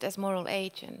balanced as moral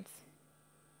agents.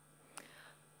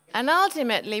 And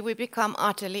ultimately, we become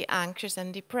utterly anxious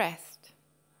and depressed.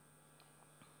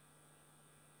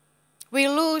 We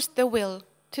lose the will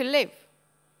to live,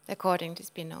 according to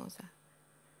Spinoza.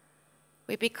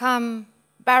 We become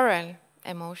barren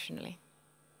emotionally.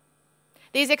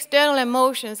 These external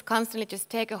emotions constantly just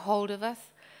take a hold of us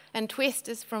and twist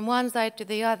us from one side to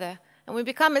the other, and we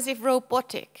become as if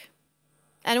robotic.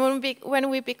 And when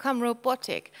we become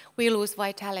robotic, we lose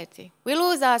vitality. We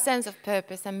lose our sense of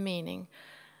purpose and meaning,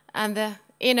 and the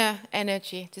inner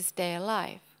energy to stay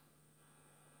alive.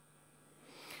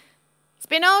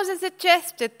 Spinoza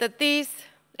suggested that these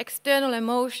external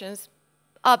emotions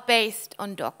are based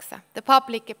on doxa, the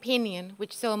public opinion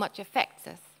which so much affects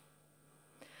us.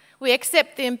 We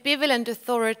accept the ambivalent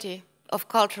authority of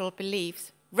cultural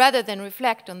beliefs rather than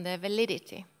reflect on their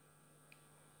validity.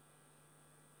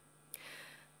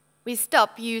 We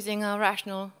stop using our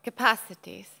rational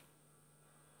capacities.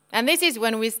 And this is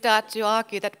when we start to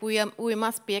argue that we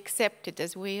must be accepted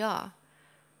as we are.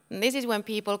 And this is when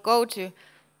people go to,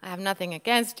 I have nothing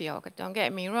against yoga, don't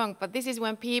get me wrong, but this is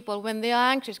when people, when they are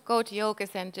anxious, go to yoga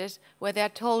centers where they are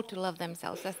told to love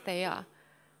themselves as they are.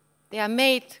 They are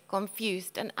made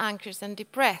confused and anxious and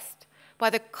depressed by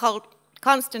the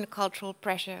constant cultural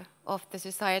pressure of the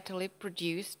societally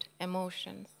produced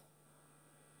emotions.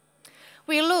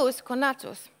 We lose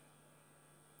conatus,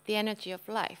 the energy of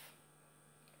life.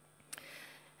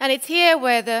 And it's here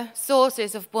where the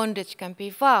sources of bondage can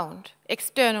be found,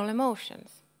 external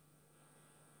emotions.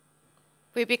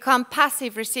 We become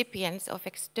passive recipients of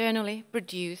externally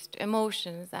produced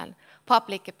emotions and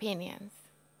public opinions.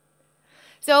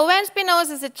 So when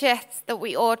Spinoza suggests that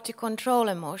we ought to control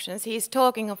emotions, he is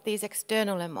talking of these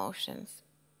external emotions.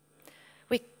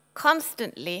 We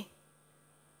constantly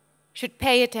should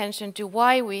pay attention to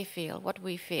why we feel what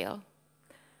we feel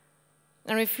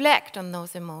and reflect on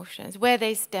those emotions, where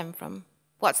they stem from,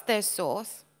 what's their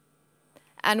source,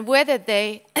 and whether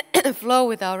they flow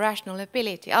with our rational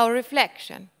ability, our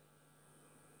reflection.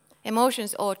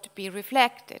 Emotions ought to be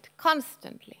reflected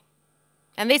constantly,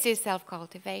 and this is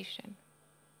self-cultivation.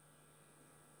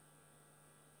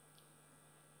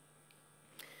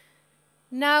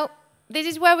 Now, this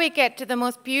is where we get to the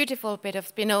most beautiful bit of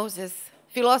Spinoza's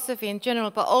philosophy in general,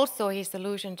 but also his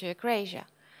solution to akrasia.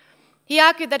 He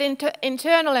argued that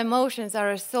internal emotions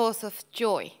are a source of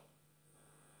joy.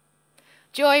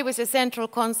 Joy was a central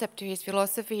concept to his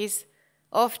philosophy. He's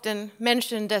often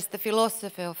mentioned as the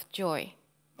philosopher of joy.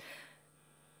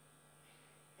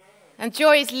 And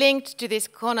joy is linked to this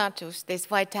conatus, this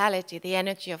vitality, the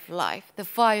energy of life, the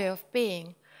fire of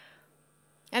being.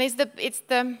 And it's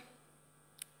the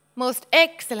most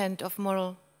excellent of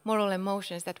moral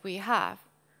emotions that we have.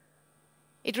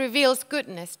 It reveals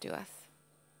goodness to us.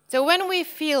 So when we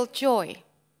feel joy,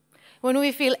 when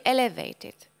we feel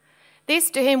elevated, this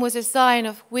to him was a sign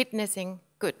of witnessing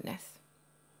goodness.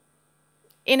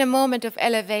 In a moment of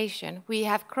elevation, we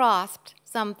have grasped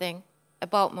something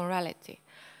about morality.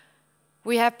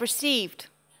 We have perceived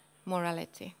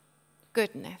morality,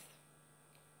 goodness.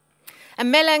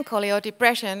 And melancholy or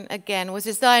depression, again, was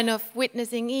a sign of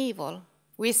witnessing evil.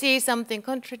 We see something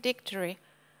contradictory,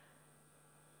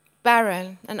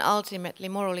 barren, and ultimately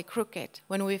morally crooked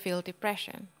when we feel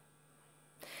depression.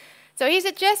 So he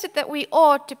suggested that we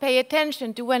ought to pay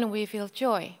attention to when we feel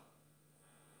joy.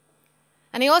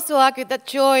 And he also argued that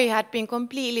joy had been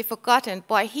completely forgotten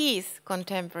by his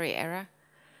contemporary era.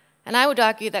 And I would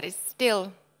argue that it's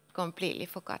still completely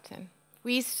forgotten.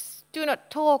 We do not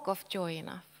talk of joy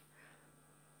enough.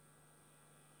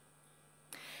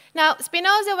 Now,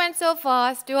 Spinoza went so far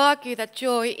as to argue that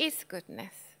joy is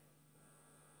goodness.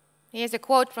 Here's a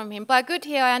quote from him. "By good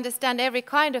here I understand every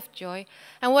kind of joy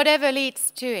and whatever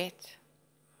leads to it."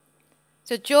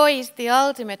 So joy is the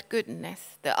ultimate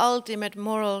goodness, the ultimate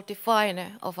moral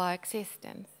definer of our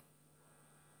existence.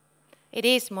 It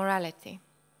is morality.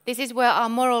 This is where our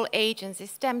moral agency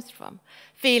stems from,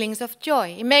 feelings of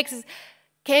joy. It makes us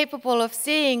capable of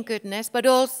seeing goodness, but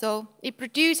also it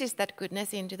produces that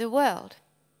goodness into the world.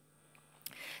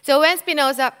 So when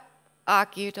Spinoza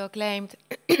argued or claimed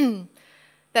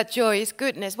that joy is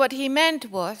goodness, what he meant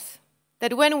was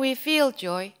that when we feel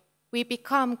joy, we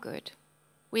become good.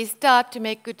 We start to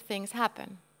make good things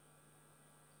happen.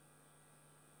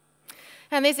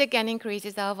 And this again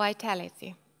increases our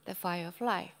vitality, the fire of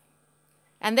life.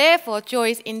 And therefore, joy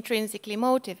is intrinsically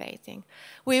motivating.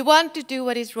 We want to do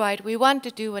what is right, we want to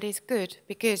do what is good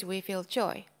because we feel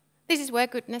joy. This is where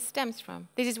goodness stems from.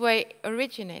 This is where it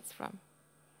originates from.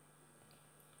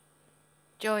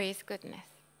 Joy is goodness.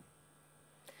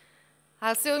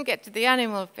 I'll soon get to the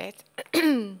animal bit.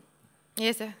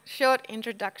 Here's a short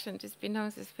introduction to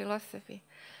Spinoza's philosophy.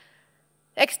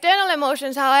 External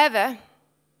emotions, however,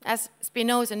 as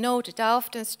Spinoza noted, are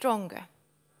often stronger.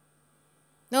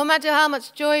 No matter how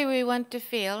much joy we want to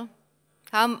feel,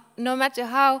 no matter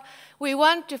how we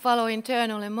want to follow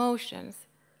internal emotions,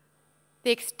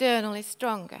 the external is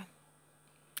stronger.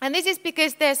 And this is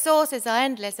because their sources are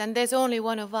endless and there's only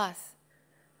one of us.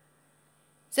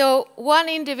 So one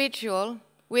individual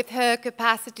with her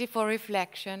capacity for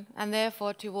reflection and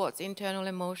therefore towards internal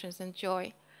emotions and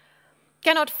joy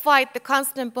cannot fight the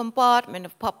constant bombardment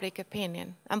of public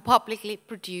opinion and publicly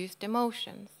produced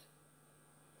emotions.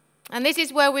 And this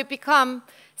is where we become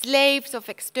slaves of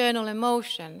external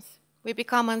emotions. We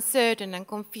become uncertain and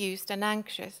confused and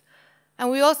anxious. And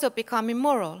we also become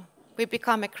immoral. We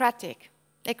become akratic.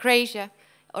 Akrasia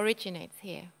originates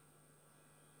here.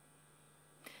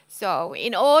 So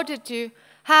in order to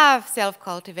have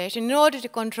self-cultivation, in order to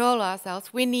control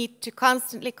ourselves, we need to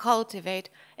constantly cultivate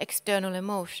external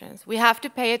emotions. We have to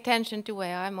pay attention to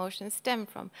where our emotions stem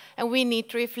from, and we need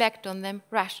to reflect on them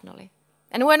rationally.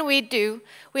 And when we do,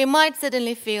 we might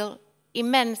suddenly feel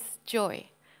immense joy,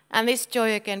 and this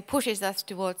joy again pushes us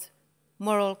towards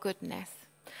moral goodness,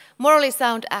 morally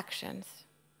sound actions.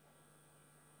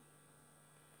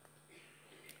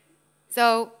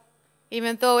 So,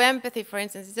 even though empathy, for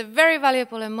instance, is a very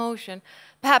valuable emotion,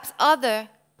 perhaps other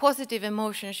positive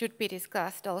emotions should be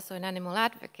discussed also in animal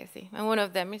advocacy, and one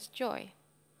of them is joy.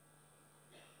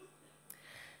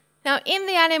 Now, in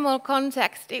the animal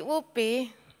context, it would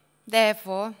be,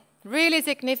 therefore, really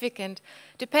significant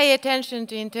to pay attention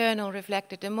to internal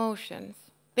reflected emotions,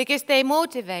 because they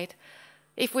motivate,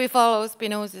 if we follow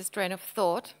Spinoza's train of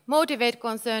thought, motivate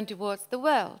concern towards the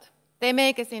world. They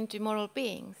make us into moral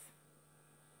beings.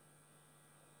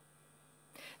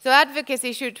 So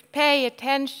advocacy should pay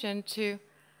attention to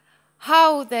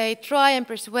how they try and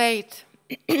persuade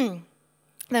the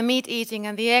meat-eating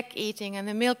and the egg-eating and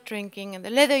the milk-drinking and the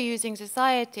leather-using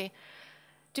society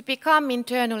to become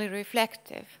internally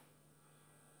reflective.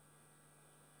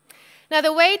 Now,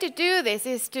 the way to do this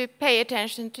is to pay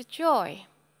attention to joy.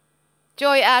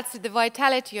 Joy adds to the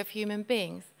vitality of human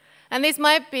beings. And this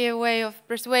might be a way of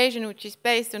persuasion which is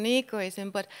based on egoism,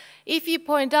 but if you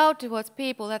point out towards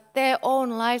people that their own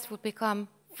lives will become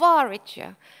far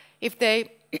richer if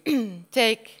they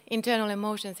take internal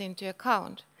emotions into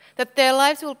account, that their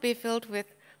lives will be filled with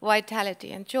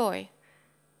vitality and joy,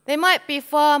 they might be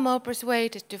far more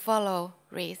persuaded to follow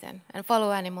reason and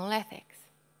follow animal ethics.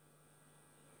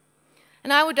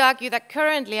 And I would argue that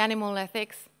currently animal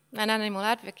ethics and animal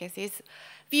advocacy is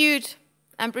viewed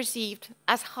and perceived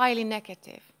as highly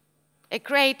negative, a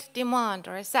great demand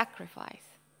or a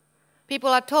sacrifice.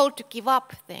 People are told to give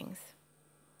up things.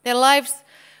 Their lives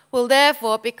will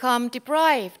therefore become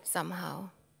deprived somehow.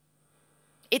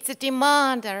 It's a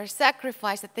demand or a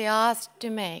sacrifice that they are asked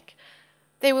to make.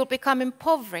 They will become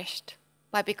impoverished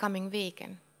by becoming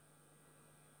vegan.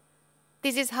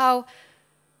 This is how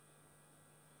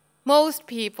most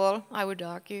people, I would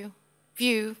argue,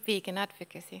 view vegan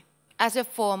advocacy, as a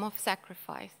form of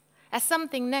sacrifice, as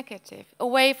something negative,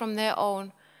 away from their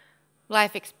own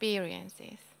life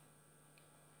experiences.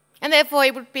 And therefore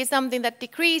it would be something that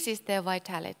decreases their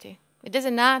vitality. It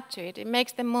doesn't add to it, it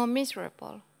makes them more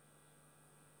miserable.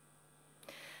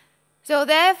 So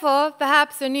therefore,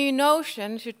 perhaps a new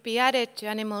notion should be added to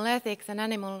animal ethics and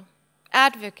animal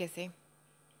advocacy.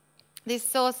 This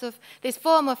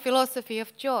form of philosophy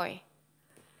of joy,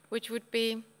 which would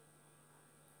be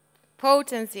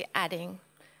potency adding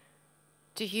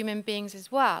to human beings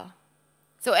as well.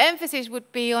 So emphasis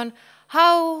would be on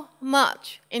how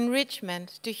much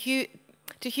enrichment to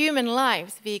human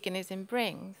lives veganism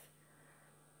brings.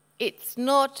 It's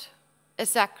not a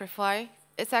sacrifice,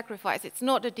 it's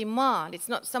not a demand, it's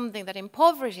not something that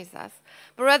impoverishes us,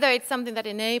 but rather it's something that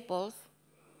enables,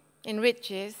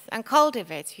 enriches, and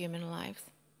cultivates human lives.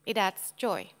 It adds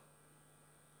joy.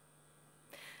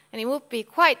 And it would be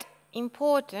quite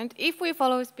important, if we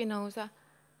follow Spinoza,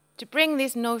 to bring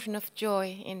this notion of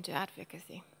joy into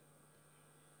advocacy.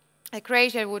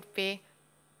 Akrasia would be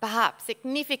perhaps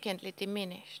significantly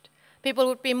diminished. People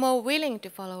would be more willing to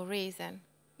follow reason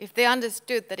if they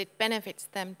understood that it benefits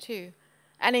them too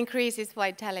and increases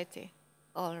vitality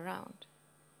all around.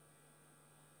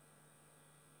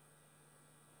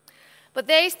 But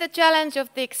there is the challenge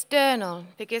of the external,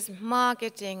 because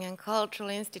marketing and cultural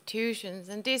institutions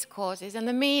and discourses and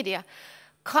the media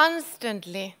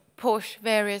constantly push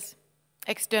various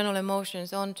external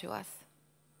emotions onto us.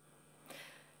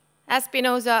 As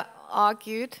Spinoza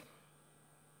argued,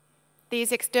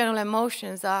 these external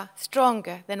emotions are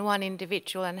stronger than one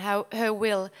individual and her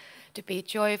will to be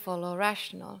joyful or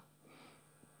rational.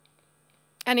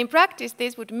 And in practice,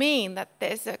 this would mean that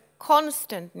there's a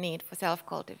constant need for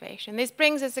self-cultivation. This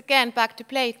brings us again back to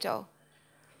Plato.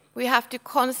 We have to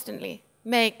constantly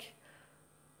make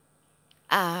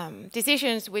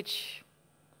decisions which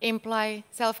imply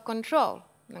self-control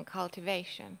and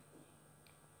cultivation.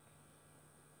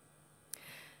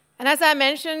 And as I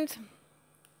mentioned,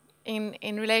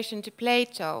 in relation to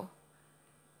Plato,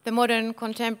 the modern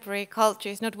contemporary culture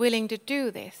is not willing to do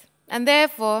this. And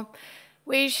therefore,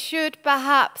 we should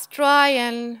perhaps try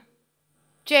and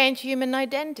change human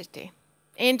identity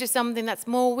into something that's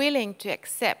more willing to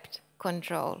accept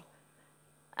control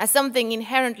as something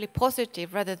inherently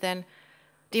positive rather than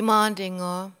demanding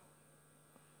or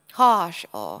harsh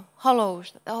or hollow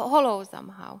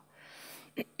somehow.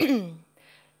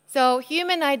 So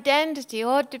human identity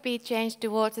ought to be changed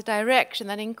towards a direction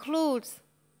that includes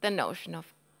the notion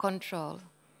of control,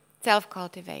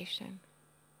 self-cultivation,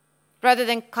 rather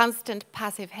than constant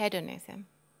passive hedonism.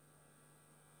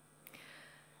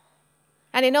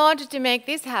 And in order to make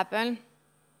this happen,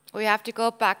 we have to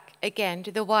go back again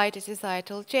to the wider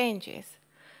societal changes.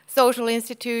 Social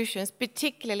institutions,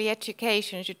 particularly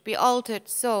education, should be altered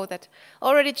so that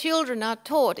already children are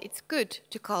taught it's good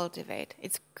to cultivate,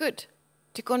 it's good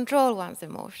to control one's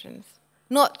emotions,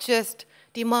 not just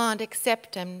demand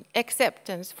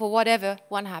acceptance for whatever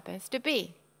one happens to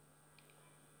be.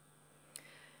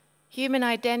 Human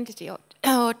identity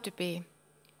ought to be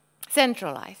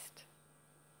centralized,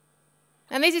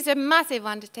 And this is a massive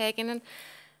undertaking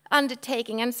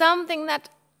and something that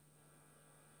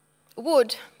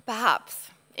would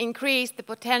perhaps increase the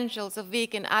potentials of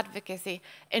vegan advocacy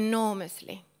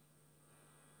enormously.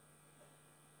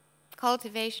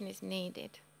 Cultivation is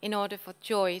needed in order for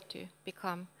joy to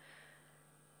become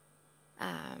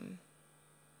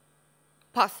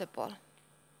possible.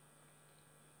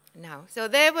 Now, so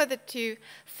there were the two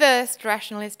first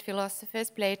rationalist philosophers,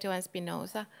 Plato and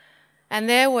Spinoza, and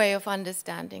their way of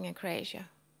understanding akrasia.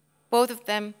 Both of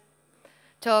them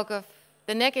talk of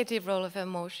the negative role of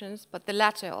emotions, but the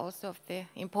latter also of the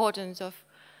importance of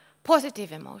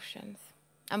positive emotions.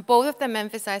 And both of them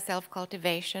emphasize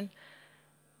self-cultivation.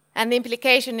 And the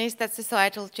implication is that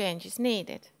societal change is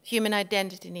needed. Human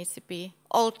identity needs to be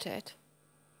altered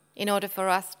in order for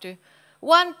us to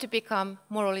want to become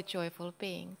morally joyful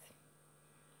beings.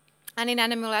 And in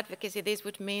animal advocacy, this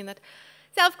would mean that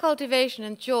self-cultivation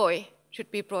and joy should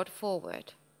be brought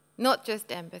forward, not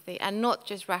just empathy and not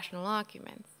just rational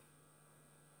arguments.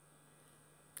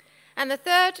 And the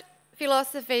third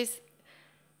philosopher is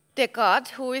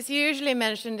Descartes, who is usually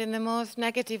mentioned in the most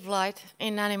negative light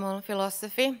in animal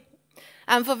philosophy,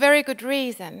 and for very good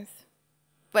reasons.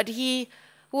 But he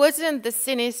wasn't the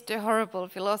sinister, horrible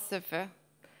philosopher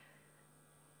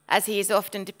as he is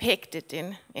often depicted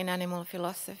in animal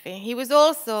philosophy. He was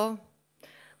also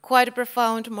quite a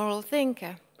profound moral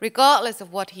thinker, regardless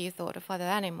of what he thought of other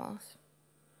animals.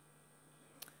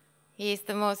 He is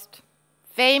the most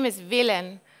famous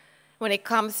villain when it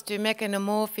comes to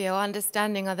mechanomorphia or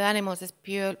understanding other animals as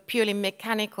purely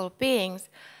mechanical beings.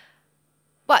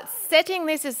 But setting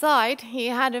this aside, he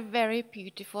had a very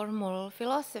beautiful moral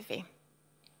philosophy.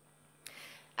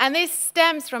 And this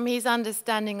stems from his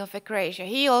understanding of akrasia.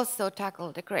 He also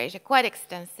tackled akrasia quite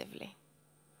extensively.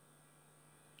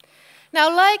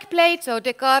 Now, like Plato,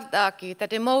 Descartes argued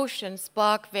that emotions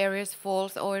spark various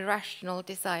false or irrational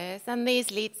desires, and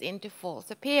these leads into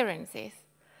false appearances.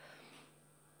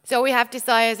 So we have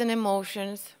desires and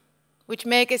emotions which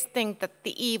make us think that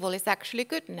the evil is actually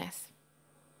goodness.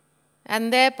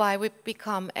 And thereby we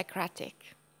become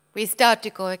akratic. We start to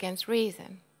go against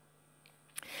reason.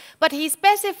 But he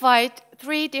specified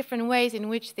 3 different ways in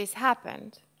which this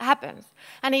happens.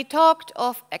 And he talked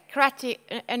of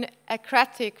an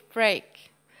akratic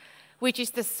break, which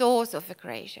is the source of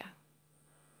akrasia.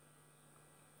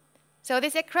 So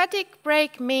this akratic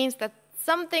break means that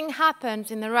something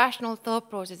happens in the rational thought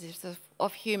processes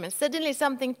of humans. Suddenly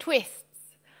something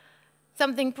twists,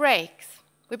 something breaks.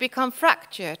 We become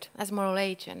fractured as moral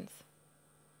agents.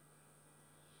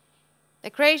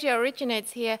 Akrasia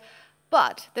originates here,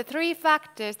 but the 3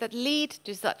 factors that lead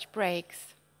to such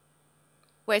breaks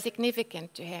were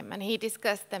significant to him, and he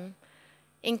discussed them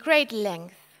in great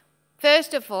length.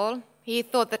 First of all, he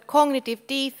thought that cognitive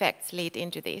defects lead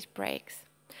into these breaks.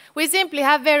 We simply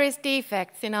have various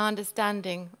defects in our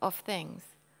understanding of things.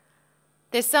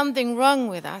 There's something wrong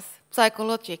with us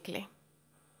psychologically.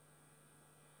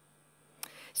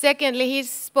 Secondly, he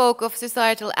spoke of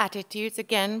societal attitudes,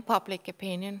 again, public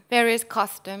opinion, various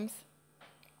customs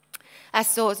as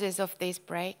sources of these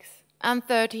breaks. And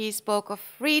third, he spoke of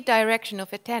redirection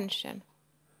of attention.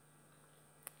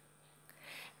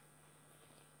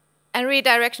 And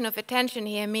redirection of attention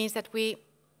here means that we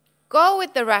go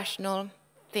with the rational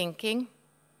thinking,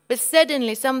 but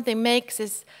suddenly something makes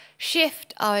us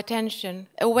shift our attention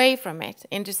away from it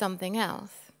into something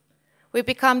else. We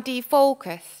become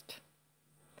defocused.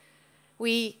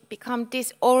 We become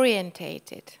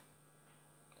disorientated.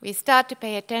 We start to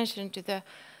pay attention to the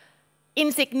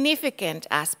insignificant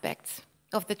aspects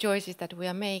of the choices that we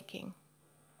are making.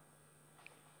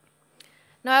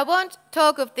 Now, I won't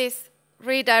talk of this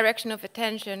redirection of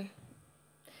attention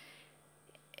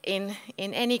in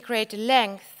any greater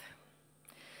length,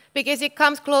 because it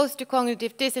comes close to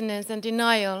cognitive dissonance and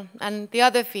denial and the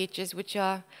other features which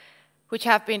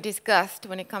have been discussed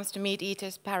when it comes to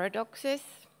meat-eaters' paradoxes.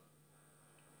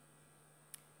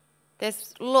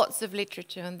 There's lots of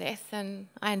literature on this, and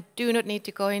I do not need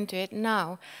to go into it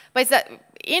now. But it's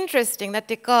interesting that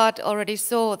Descartes already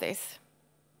saw this.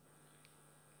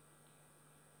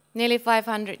 Nearly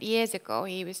 500 years ago,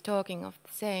 he was talking of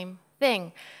the same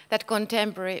thing that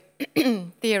contemporary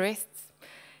theorists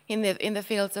in the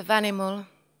fields of animal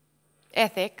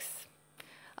ethics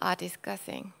are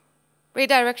discussing.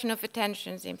 Redirection of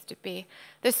attention seems to be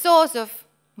the source of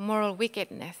moral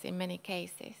wickedness in many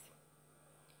cases.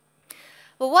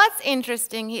 But what's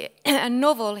interesting here and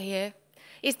novel here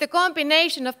is the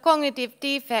combination of cognitive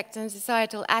defects and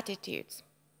societal attitudes.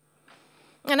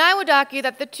 And I would argue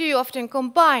that the two often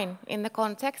combine in the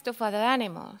context of other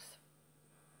animals.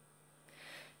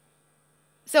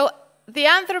 So the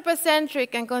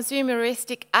anthropocentric and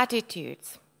consumeristic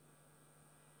attitudes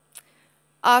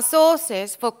are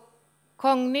sources for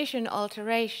cognition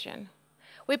alteration.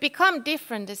 We become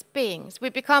different as beings. We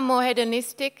become more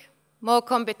hedonistic, more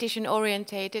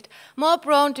competition-orientated, more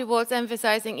prone towards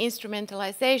emphasizing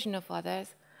instrumentalization of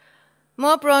others,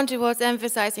 more prone towards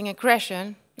emphasizing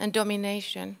aggression and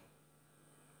domination,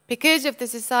 because of the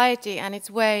society and its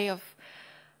way of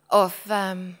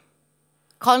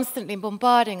constantly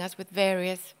bombarding us with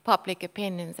various public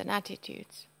opinions and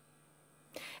attitudes.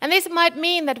 And this might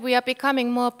mean that we are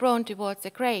becoming more prone towards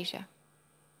akrasia.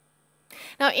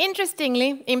 Now,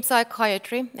 interestingly, in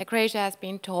psychiatry, akrasia has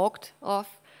been talked of,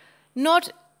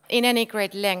 not in any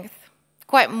great length,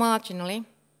 quite marginally,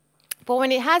 but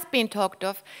when it has been talked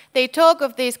of, they talk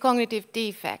of these cognitive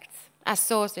defects as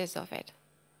sources of it.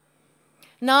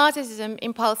 Narcissism,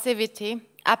 impulsivity,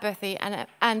 apathy,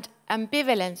 and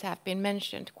ambivalence have been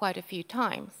mentioned quite a few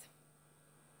times.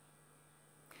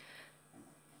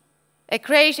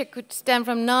 Akrasia could stem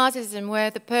from narcissism,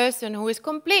 where the person who is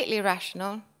completely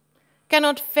rational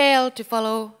cannot fail to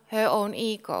follow her own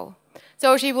ego.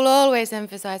 So she will always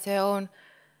emphasize her own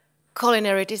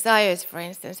culinary desires, for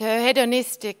instance, her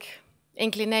hedonistic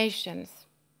inclinations.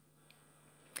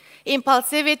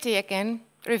 Impulsivity, again,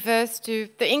 refers to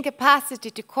the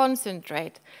incapacity to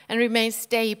concentrate and remain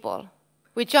stable.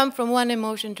 We jump from one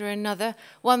emotion to another,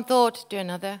 one thought to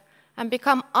another, and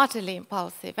become utterly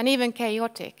impulsive and even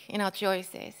chaotic in our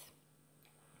choices.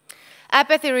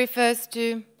 Apathy refers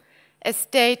to a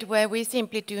state where we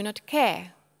simply do not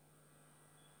care.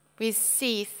 We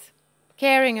cease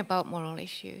caring about moral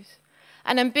issues.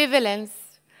 And ambivalence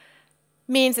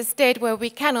means a state where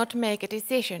we cannot make a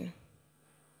decision.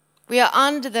 We are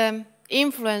under the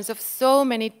influence of so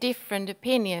many different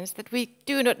opinions that we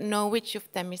do not know which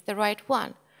of them is the right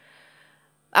one.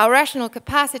 Our rational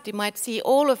capacity might see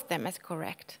all of them as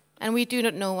correct, and we do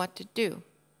not know what to do.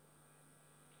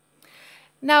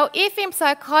 Now, if in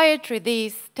psychiatry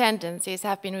these tendencies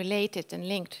have been related and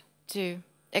linked to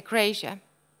akrasia,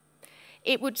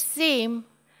 it would seem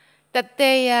that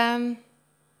they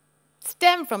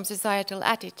stem from societal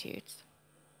attitudes.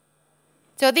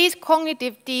 So these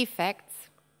cognitive defects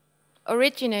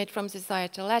originate from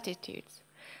societal attitudes,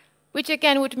 which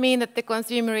again would mean that the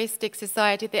consumeristic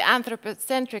society, the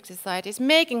anthropocentric society, is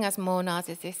making us more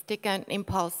narcissistic and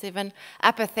impulsive and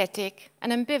apathetic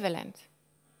and ambivalent.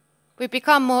 We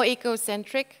become more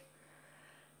egocentric,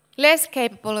 less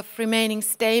capable of remaining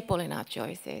stable in our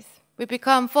choices. We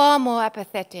become far more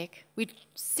apathetic. We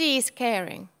cease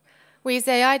caring. We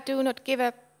say, I do not give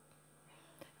up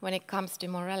when it comes to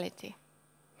morality.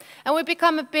 And we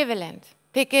become ambivalent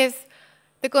because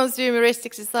the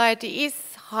consumeristic society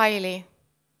is highly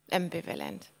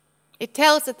ambivalent. It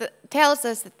tells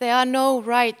us that there are no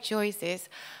right choices.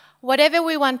 Whatever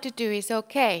we want to do is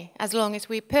okay, as long as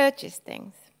we purchase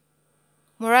things.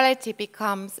 Morality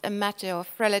becomes a matter of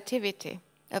relativity,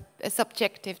 a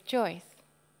subjective choice.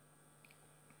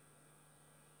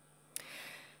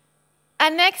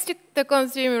 And next to the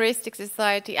consumeristic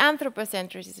society,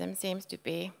 anthropocentrism seems to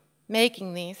be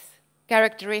making these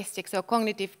characteristics or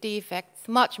cognitive defects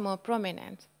much more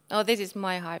prominent. Oh, this is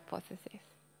my hypothesis.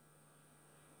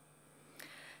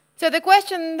 So the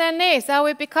question then is, are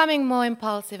we becoming more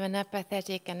impulsive and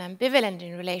apathetic and ambivalent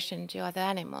in relation to other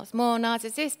animals, more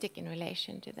narcissistic in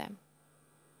relation to them?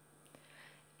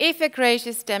 If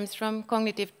akrasia stems from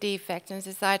cognitive defects and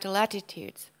societal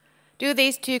attitudes, do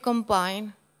these two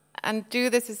combine, and do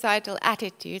the societal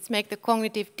attitudes make the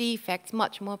cognitive defects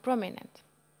much more prominent,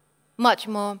 much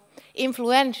more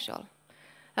influential,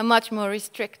 and much more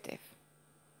restrictive?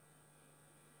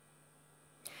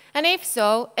 And if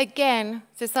so, again,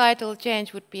 societal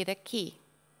change would be the key.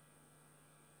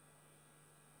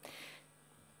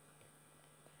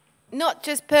 Not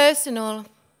just personal,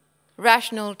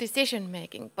 rational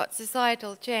decision-making, but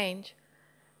societal change,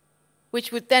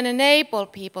 which would then enable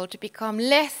people to become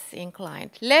less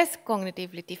inclined, less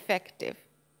cognitively defective,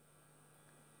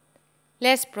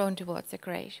 less prone towards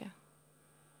akrasia.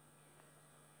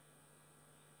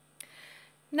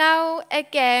 Now,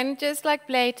 again, just like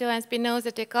Plato and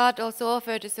Spinoza, Descartes also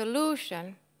offered a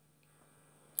solution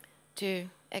to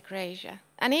akrasia.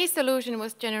 And his solution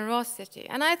was generosity.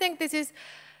 And I think this is,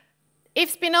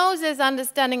 if Spinoza's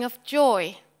understanding of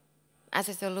joy as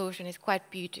a solution is quite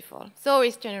beautiful, so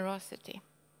is generosity.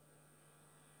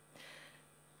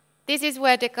 This is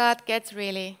where Descartes gets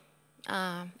really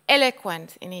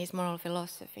eloquent in his moral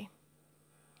philosophy.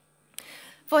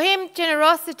 For him,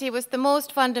 generosity was the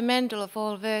most fundamental of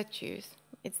all virtues.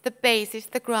 It's the basis,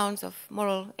 the grounds of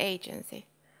moral agency.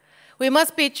 We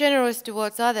must be generous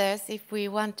towards others if we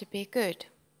want to be good.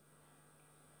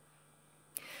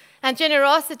 And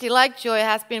generosity, like joy,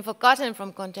 has been forgotten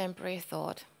from contemporary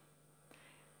thought.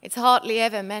 It's hardly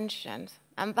ever mentioned,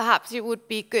 and perhaps it would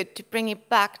be good to bring it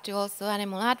back to also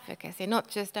animal advocacy, not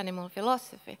just animal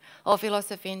philosophy, or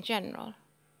philosophy in general.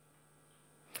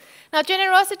 Now,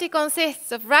 generosity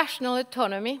consists of rational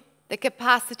autonomy, the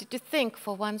capacity to think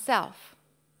for oneself,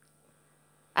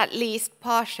 at least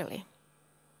partially,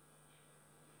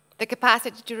 the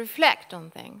capacity to reflect on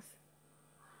things.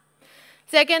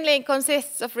 Secondly, it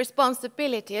consists of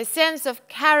responsibility, a sense of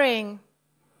carrying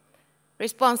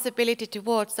responsibility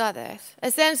towards others, a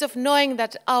sense of knowing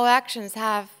that our actions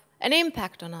have an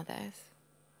impact on others.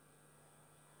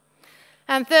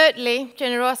 And thirdly,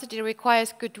 generosity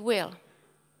requires goodwill,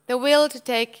 the will to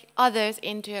take others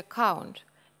into account,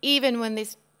 even when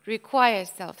this requires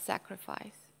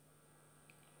self-sacrifice.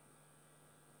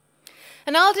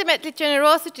 And ultimately,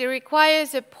 generosity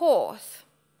requires a pause,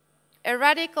 a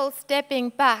radical stepping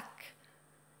back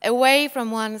away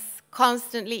from one's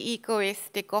constantly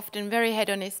egoistic, often very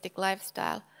hedonistic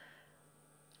lifestyle,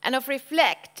 and of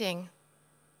reflecting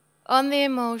on the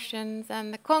emotions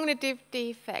and the cognitive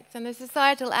defects and the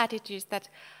societal attitudes that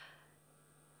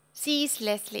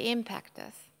ceaselessly impact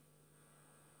us.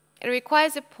 It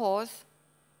requires a pause,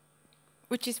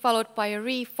 which is followed by a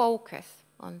refocus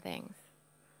on things.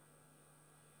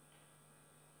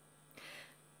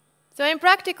 So in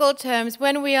practical terms,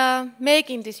 when we are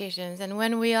making decisions and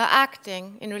when we are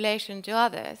acting in relation to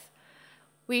others,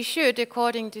 we should,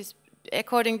 according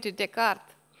to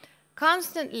Descartes,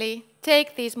 constantly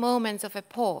take these moments of a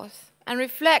pause and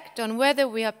reflect on whether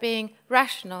we are being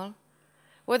rational,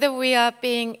 whether we are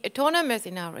being autonomous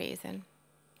in our reason,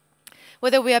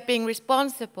 whether we are being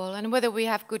responsible, and whether we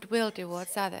have goodwill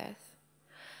towards others.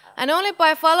 And only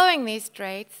by following these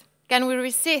traits can we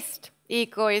resist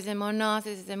egoism or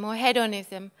narcissism or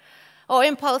hedonism or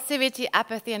impulsivity,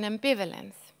 apathy, and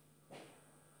ambivalence.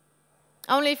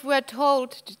 Only if we are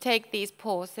told to take these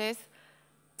pauses,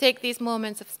 take these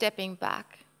moments of stepping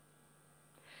back,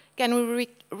 can we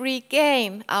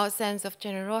regain our sense of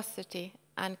generosity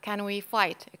and can we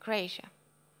fight akrasia.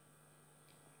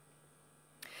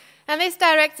 And this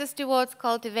directs us towards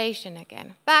cultivation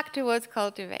again, back towards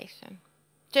cultivation.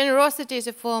 Generosity is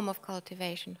a form of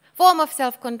cultivation, form of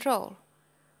self-control.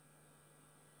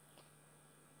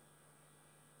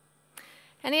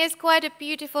 And here's quite a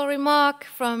beautiful remark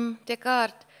from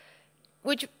Descartes,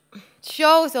 which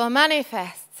shows or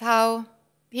manifests how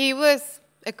he was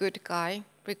a good guy,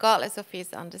 regardless of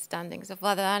his understandings of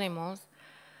other animals.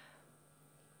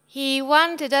 He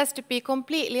wanted us to be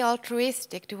completely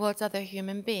altruistic towards other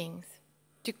human beings,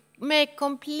 to make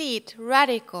complete,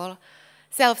 radical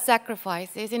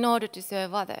self-sacrifices in order to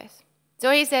serve others.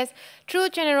 So he says, true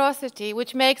generosity,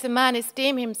 which makes a man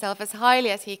esteem himself as highly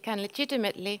as he can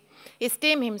legitimately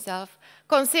esteem himself,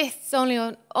 consists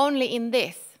only in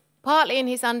this, partly in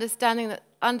his understanding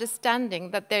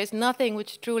that there is nothing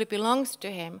which truly belongs to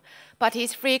him, but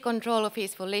his free control of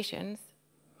his volitions,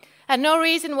 and no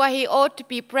reason why he ought to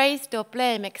be praised or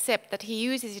blamed except that he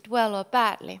uses it well or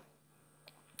badly.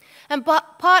 And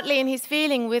partly in his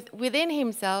feeling within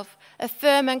himself a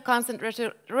firm and constant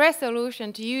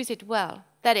resolution to use it well,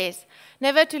 that is,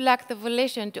 never to lack the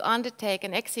volition to undertake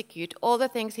and execute all the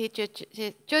things he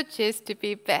judges to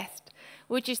be best,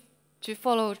 which is to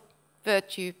follow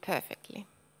virtue perfectly.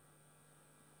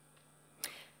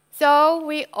 So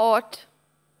we ought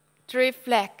to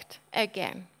reflect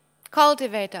again,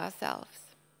 cultivate ourselves,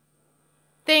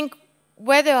 think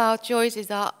whether our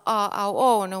choices are our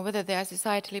own or whether they are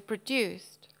societally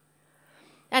produced,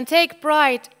 and take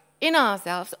pride in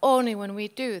ourselves only when we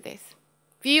do this,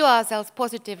 view ourselves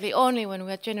positively only when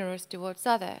we are generous towards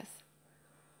others.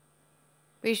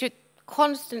 We should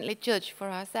constantly judge for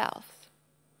ourselves,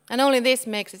 and only this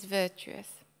makes us virtuous.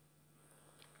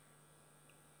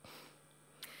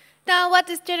 Now, what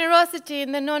does generosity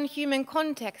in the non-human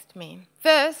context mean?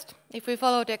 First, if we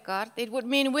follow Descartes, it would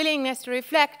mean willingness to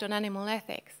reflect on animal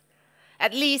ethics,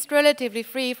 at least relatively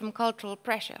free from cultural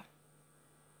pressure.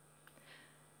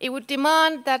 It would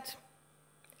demand that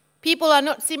people are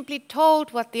not simply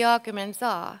told what the arguments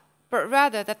are, but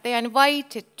rather that they are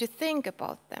invited to think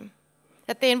about them,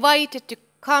 that they are invited to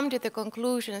come to the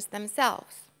conclusions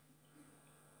themselves.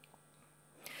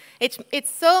 It's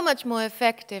so much more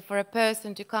effective for a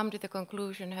person to come to the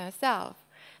conclusion herself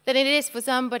than it is for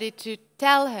somebody to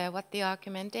tell her what the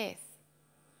argument is.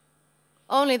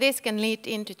 Only this can lead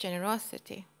into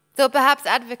generosity. So perhaps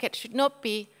advocates should not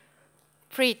be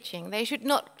preaching. They should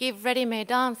not give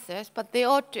ready-made answers, but they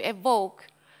ought to evoke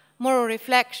moral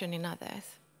reflection in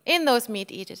others, in those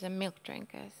meat eaters and milk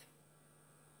drinkers.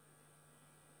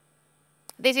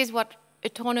 This is what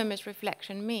autonomous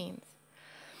reflection means.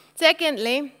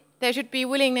 Secondly, there should be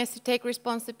willingness to take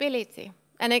responsibility.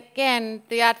 And again,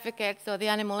 the advocates or the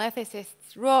animal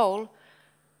ethicists' role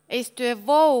is to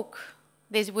evoke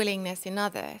this willingness in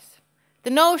others, the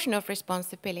notion of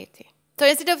responsibility. So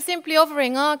instead of simply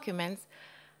offering arguments,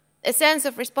 a sense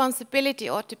of responsibility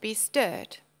ought to be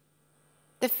stirred.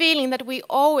 The feeling that we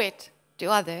owe it to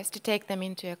others to take them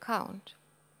into account.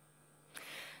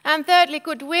 And thirdly,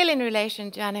 goodwill in relation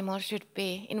to animals should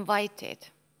be invited.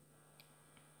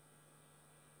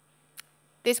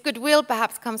 This goodwill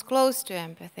perhaps comes close to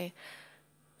empathy.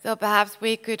 So perhaps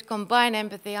we could combine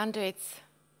empathy under its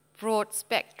broad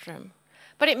spectrum.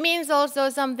 But it means also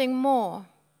something more,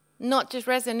 not just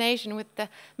resonation with the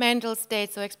mental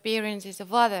states or experiences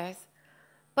of others,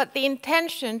 but the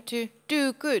intention to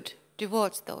do good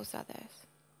towards those others.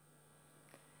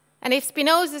 And if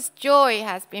Spinoza's joy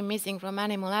has been missing from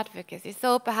animal advocacy,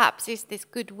 so perhaps is this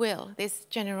goodwill, this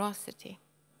generosity.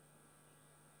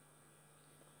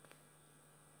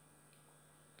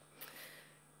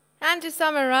 And to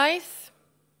summarize,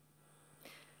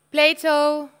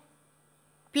 Plato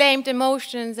blamed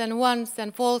emotions and wants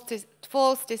and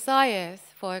false desires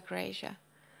for akrasia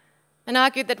and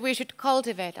argued that we should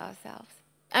cultivate ourselves.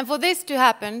 And for this to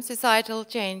happen, societal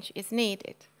change is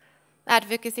needed.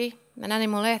 Advocacy and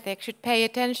animal ethics should pay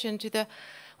attention to the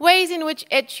ways in which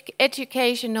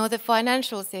education or the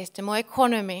financial system or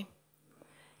economy,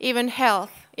 even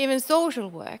health, even social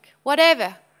work,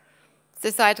 whatever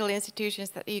societal institutions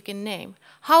that you can name,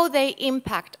 how they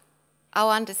impact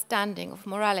our understanding of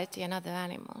morality and other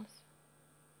animals.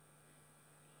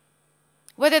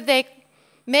 Whether they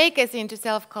make us into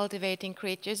self-cultivating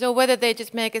creatures or whether they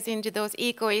just make us into those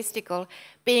egoistical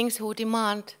beings who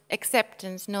demand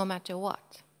acceptance no matter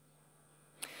what.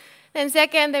 Then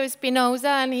second, there is Spinoza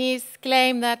and his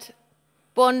claim that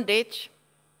bondage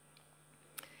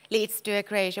leads to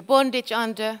akrasia, bondage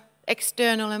under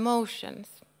external emotions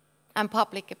and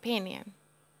public opinion.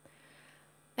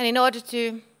 And in order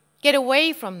to get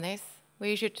away from this,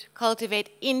 we should cultivate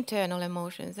internal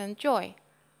emotions and joy.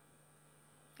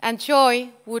 And joy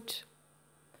would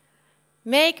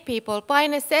make people, by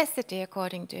necessity,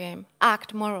 according to him,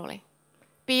 act morally,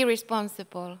 be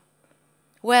responsible,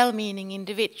 well-meaning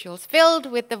individuals, filled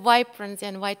with the vibrancy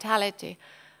and vitality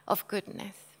of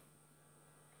goodness.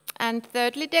 And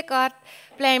thirdly, Descartes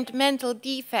blamed mental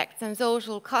defects and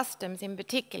social customs in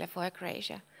particular for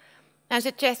akrasia, and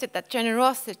suggested that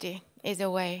generosity is a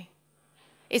way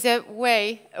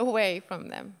away from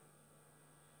them.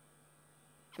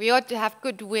 We ought to have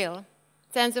goodwill,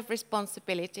 sense of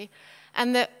responsibility,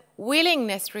 and the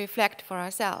willingness to reflect for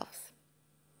ourselves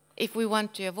if we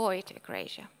want to avoid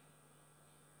akrasia.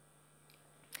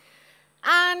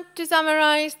 And to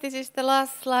summarize, this is the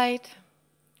last slide.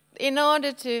 In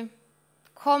order to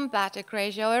combat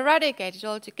akrasia or eradicate it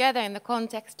altogether in the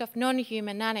context of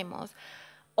non-human animals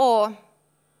or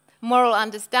moral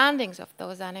understandings of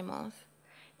those animals,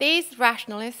 these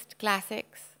rationalist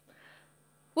classics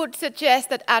would suggest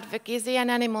that advocacy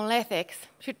and animal ethics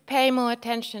should pay more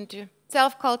attention to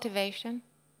self-cultivation,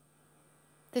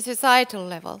 the societal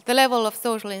level, the level of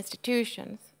social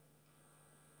institutions,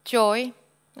 joy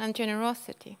and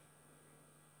generosity.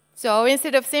 So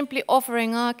instead of simply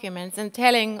offering arguments and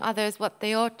telling others what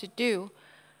they ought to do,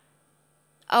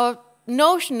 our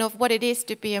notion of what it is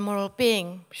to be a moral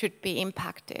being should be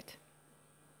impacted.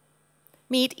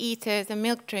 Meat eaters and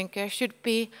milk drinkers should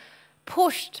be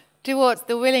pushed towards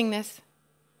the willingness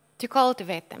to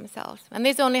cultivate themselves. And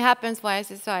this only happens via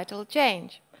societal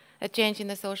change, a change in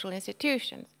the social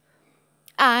institutions.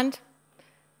 And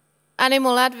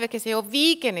animal advocacy or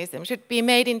veganism should be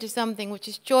made into something which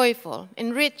is joyful,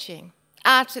 enriching,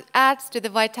 adds to the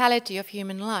vitality of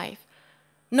human life,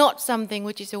 not something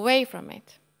which is away from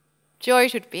it. Joy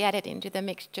should be added into the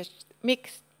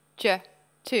mixture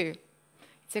too.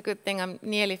 It's a good thing I'm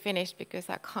nearly finished because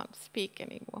I can't speak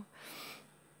anymore.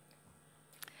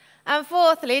 And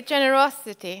fourthly,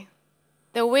 generosity,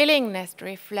 the willingness to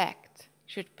reflect,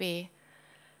 should be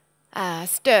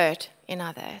stirred in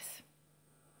others.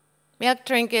 Milk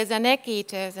drinkers and egg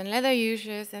eaters and leather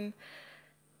users and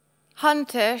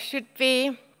hunters should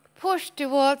be pushed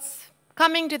towards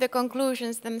coming to the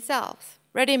conclusions themselves.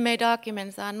 Ready-made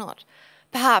arguments are not,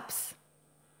 perhaps,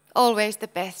 always the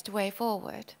best way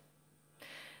forward.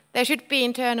 There should be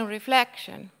internal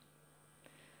reflection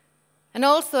and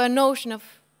also a notion of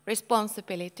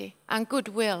responsibility and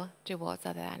goodwill towards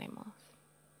other animals.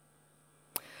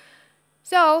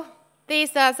 So,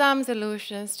 these are some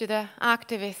solutions to the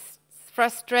activists'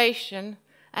 frustration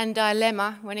and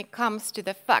dilemma when it comes to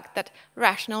the fact that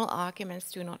rational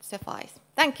arguments do not suffice.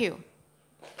 Thank you.